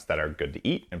are plants that are good to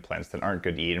eat and plants that aren't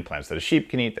good to eat and plants that a sheep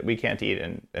can eat that we can't eat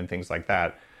and things like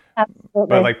that. Absolutely.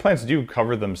 But like plants do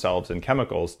cover themselves in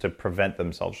chemicals to prevent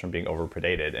themselves from being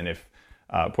overpredated. And if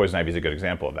poison ivy is a good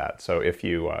example of that. So if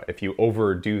you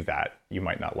overdo that, you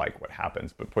might not like what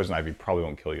happens. But poison ivy probably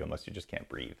won't kill you unless you just can't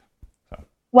breathe. So.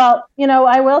 Well,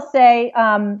 I will say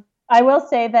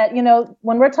that,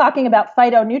 when we're talking about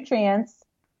phytonutrients,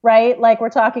 right? Like we're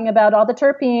talking about all the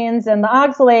terpenes and the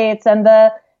oxalates and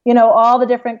the, all the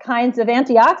different kinds of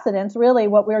antioxidants, really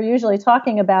what we're usually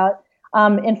talking about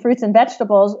in fruits and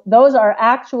vegetables. Those are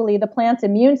actually the plant's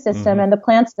immune system and the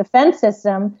plant's defense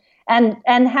system. And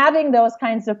having those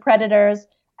kinds of predators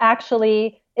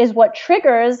actually is what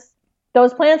triggers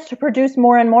those plants to produce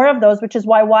more and more of those, which is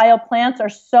why wild plants are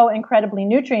so incredibly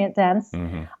nutrient dense.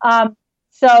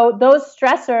 So those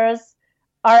stressors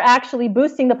are actually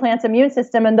boosting the plant's immune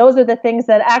system. And those are the things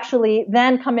that actually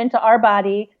then come into our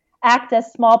body, act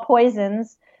as small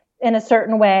poisons in a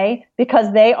certain way,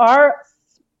 because they are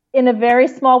in a very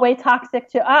small way toxic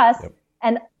to us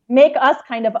and make us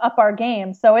kind of up our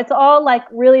game. So it's all like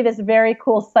really this very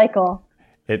cool cycle.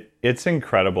 It's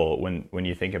incredible when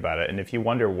you think about it. And if you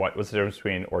wonder what's the difference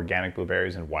between organic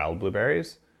blueberries and wild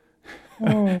blueberries,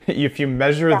 if you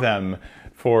measure them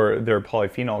for their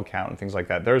polyphenol count and things like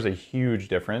that, there's a huge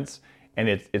difference. And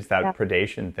it's that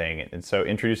predation thing. And so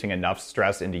introducing enough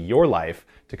stress into your life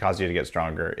to cause you to get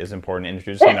stronger is important.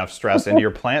 Introducing enough stress into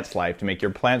your plant's life to make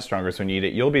your plant stronger, so when you eat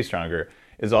it, you'll be stronger,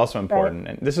 is also important.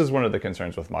 And this is one of the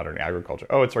concerns with modern agriculture.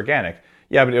 Oh, it's organic.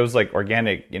 Yeah, but it was like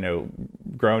organic,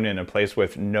 grown in a place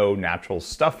with no natural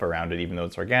stuff around it, even though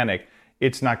it's organic.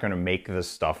 It's not going to make the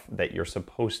stuff that you're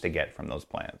supposed to get from those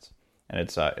plants. And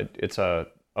it's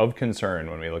of concern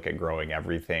when we look at growing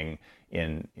everything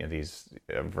in these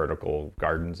vertical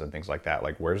gardens and things like that.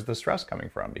 Like, where's the stress coming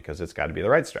from? Because it's got to be the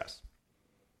right stress.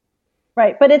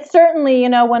 Right, but it's certainly,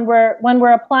 when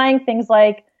we're applying things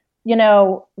like,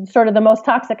 sort of the most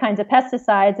toxic kinds of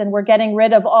pesticides, and we're getting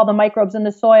rid of all the microbes in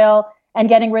the soil and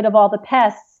getting rid of all the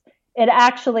pests, it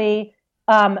actually,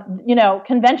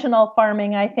 conventional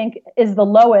farming, I think, is the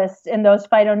lowest in those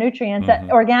phytonutrients.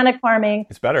 Organic farming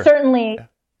it's better. Certainly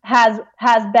has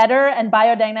better, and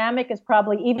biodynamic is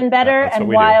probably even better, and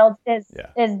wild is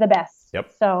the best.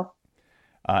 Yep. So.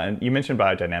 And you mentioned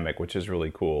biodynamic, which is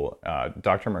really cool.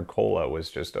 Dr. Mercola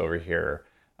was just over here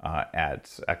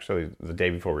at actually the day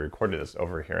before we recorded this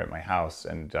over here at my house,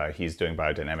 and he's doing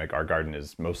biodynamic. Our garden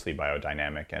is mostly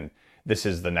biodynamic, and this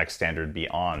is the next standard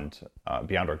beyond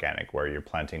organic, where you're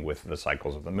planting with the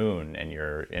cycles of the moon and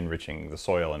you're enriching the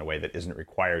soil in a way that isn't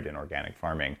required in organic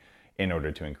farming in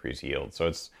order to increase yield.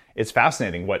 So it's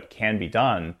fascinating what can be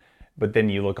done, but then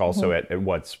you look also at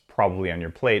what's probably on your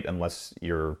plate, unless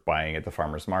you're buying at the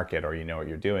farmer's market or you know what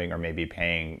you're doing, or maybe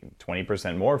paying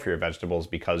 20% more for your vegetables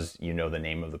because you know the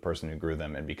name of the person who grew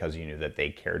them and because you knew that they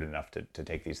cared enough to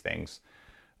take these things.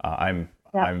 I'm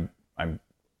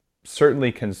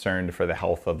certainly concerned for the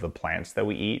health of the plants that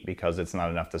we eat, because it's not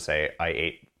enough to say I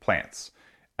ate plants.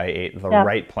 I ate the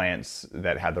right plants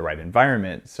that had the right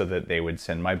environment so that they would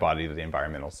send my body the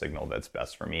environmental signal that's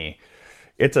best for me.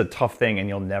 It's a tough thing, and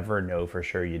you'll never know for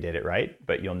sure you did it right,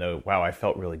 but you'll know, wow, I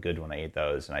felt really good when I ate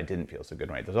those, and I didn't feel so good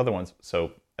when I ate those other ones.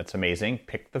 So that's amazing.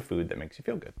 Pick the food that makes you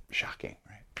feel good. Shocking,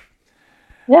 right?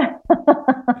 Yeah.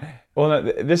 Well,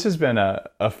 this has been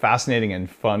a fascinating and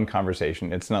fun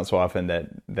conversation. It's not so often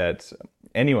that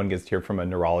anyone gets to hear from a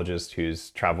neurologist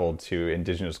who's traveled to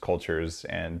indigenous cultures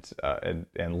and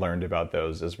learned about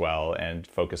those as well, and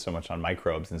focused so much on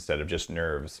microbes instead of just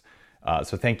nerves.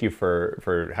 So thank you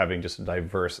for having just a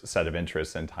diverse set of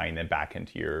interests and tying them back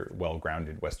into your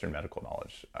well-grounded Western medical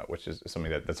knowledge, which is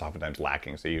something that's oftentimes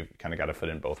lacking. So you've kind of got a foot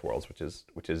in both worlds, which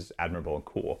is admirable and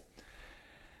cool.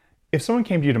 If someone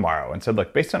came to you tomorrow and said,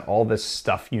 look, based on all this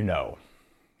stuff you know,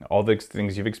 all the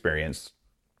things you've experienced,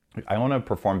 I want to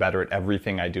perform better at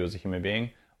everything I do as a human being,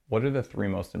 what are the 3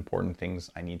 most important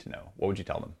things I need to know? What would you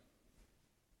tell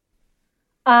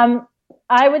them?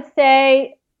 I would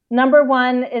say number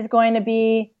 1 is going to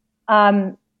be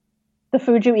the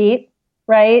food you eat,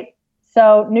 right?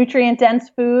 So nutrient-dense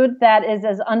food that is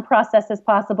as unprocessed as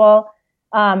possible,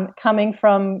 coming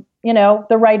from,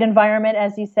 the right environment,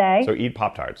 as you say. So eat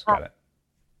Pop-Tarts. Got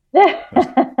it.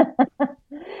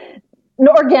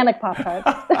 Organic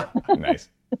Pop-Tarts. Nice.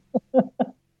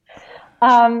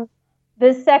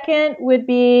 The second would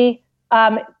be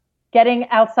getting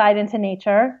outside into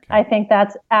nature. Okay. I think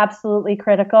that's absolutely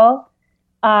critical.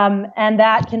 And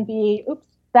that can be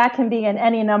in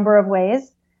any number of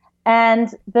ways.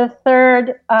 And the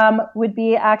third would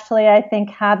be actually, I think,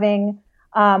 having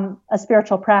a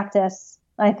spiritual practice.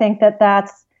 I think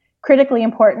that's critically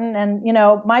important. And,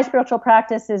 my spiritual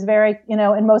practice is very,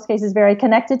 in most cases, very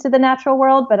connected to the natural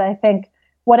world. But I think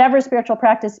whatever spiritual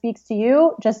practice speaks to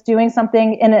you, just doing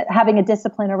something in it, having a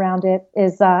discipline around it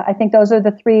is, I think those are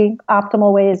the 3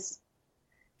 optimal ways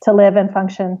to live and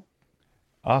function.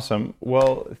 Awesome.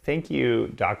 Well, thank you,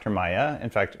 Dr. Maya. In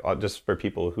fact, just for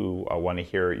people who want to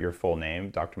hear your full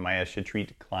name, Dr. Maya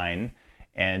Shetreat-Klein,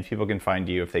 and people can find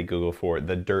you if they Google for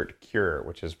The Dirt Cure,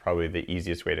 which is probably the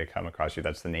easiest way to come across you.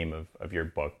 That's the name of your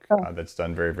book that's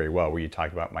done very, very well, where you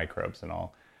talk about microbes and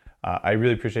all. I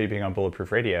really appreciate you being on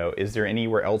Bulletproof Radio. Is there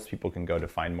anywhere else people can go to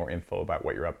find more info about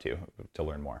what you're up to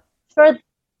learn more? Sure.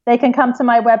 They can come to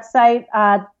my website,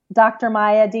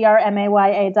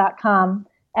 drmaya.com.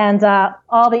 And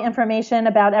all the information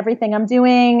about everything I'm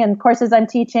doing and courses I'm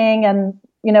teaching and,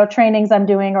 trainings I'm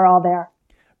doing are all there.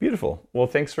 Beautiful. Well,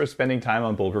 thanks for spending time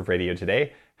on Bulletproof Radio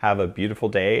today. Have a beautiful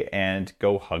day and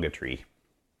go hug a tree.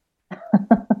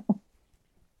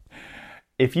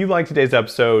 If you like today's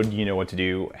episode, you know what to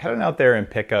do. Head on out there and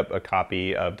pick up a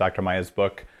copy of Dr. Maya's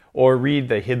book, or read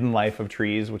The Hidden Life of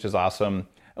Trees, which is awesome.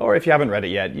 Or if you haven't read it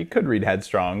yet, you could read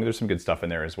Headstrong. There's some good stuff in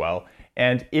there as well.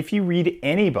 And if you read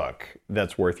any book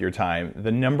that's worth your time,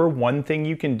 the number 1 thing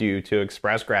you can do to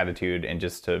express gratitude and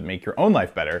just to make your own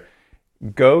life better,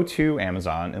 go to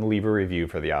Amazon and leave a review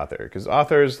for the author. Because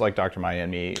authors like Dr. Maya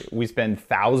and me, we spend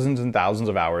thousands and thousands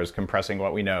of hours compressing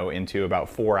what we know into about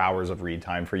 4 hours of read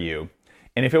time for you.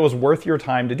 And if it was worth your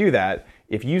time to do that,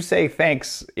 if you say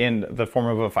thanks in the form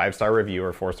of a 5-star review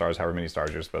or 4 stars, however many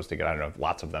stars you're supposed to get, I don't know,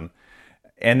 lots of them,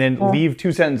 and then leave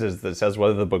 2 sentences that says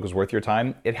whether the book was worth your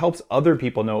time, it helps other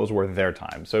people know it was worth their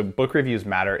time. So book reviews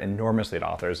matter enormously to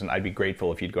authors, and I'd be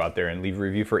grateful if you'd go out there and leave a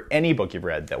review for any book you've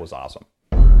read that was awesome.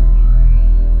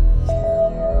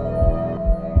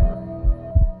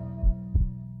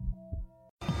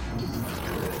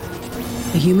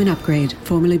 The Human Upgrade,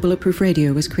 formerly Bulletproof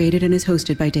Radio, was created and is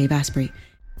hosted by Dave Asprey.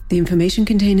 The information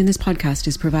contained in this podcast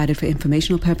is provided for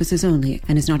informational purposes only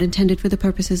and is not intended for the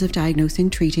purposes of diagnosing,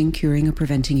 treating, curing, or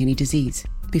preventing any disease.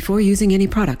 Before using any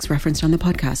products referenced on the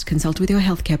podcast, consult with your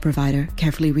healthcare provider,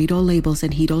 carefully read all labels,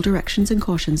 and heed all directions and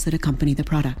cautions that accompany the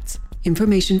products.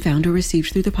 Information found or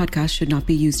received through the podcast should not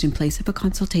be used in place of a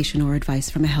consultation or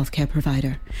advice from a healthcare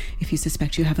provider. If you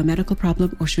suspect you have a medical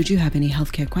problem or should you have any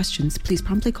healthcare questions, please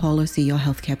promptly call or see your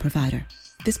healthcare provider.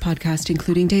 This podcast,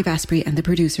 including Dave Asprey and the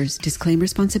producers, disclaim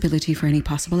responsibility for any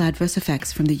possible adverse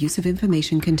effects from the use of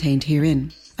information contained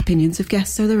herein. Opinions of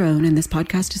guests are their own, and this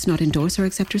podcast does not endorse or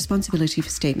accept responsibility for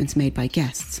statements made by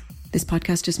guests. This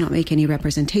podcast does not make any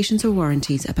representations or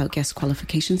warranties about guest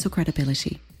qualifications or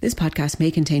credibility. This podcast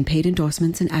may contain paid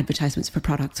endorsements and advertisements for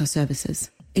products or services.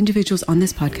 Individuals on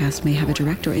this podcast may have a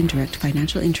direct or indirect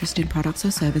financial interest in products or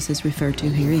services referred to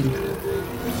herein.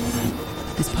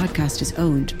 This podcast is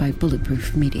owned by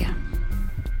Bulletproof Media.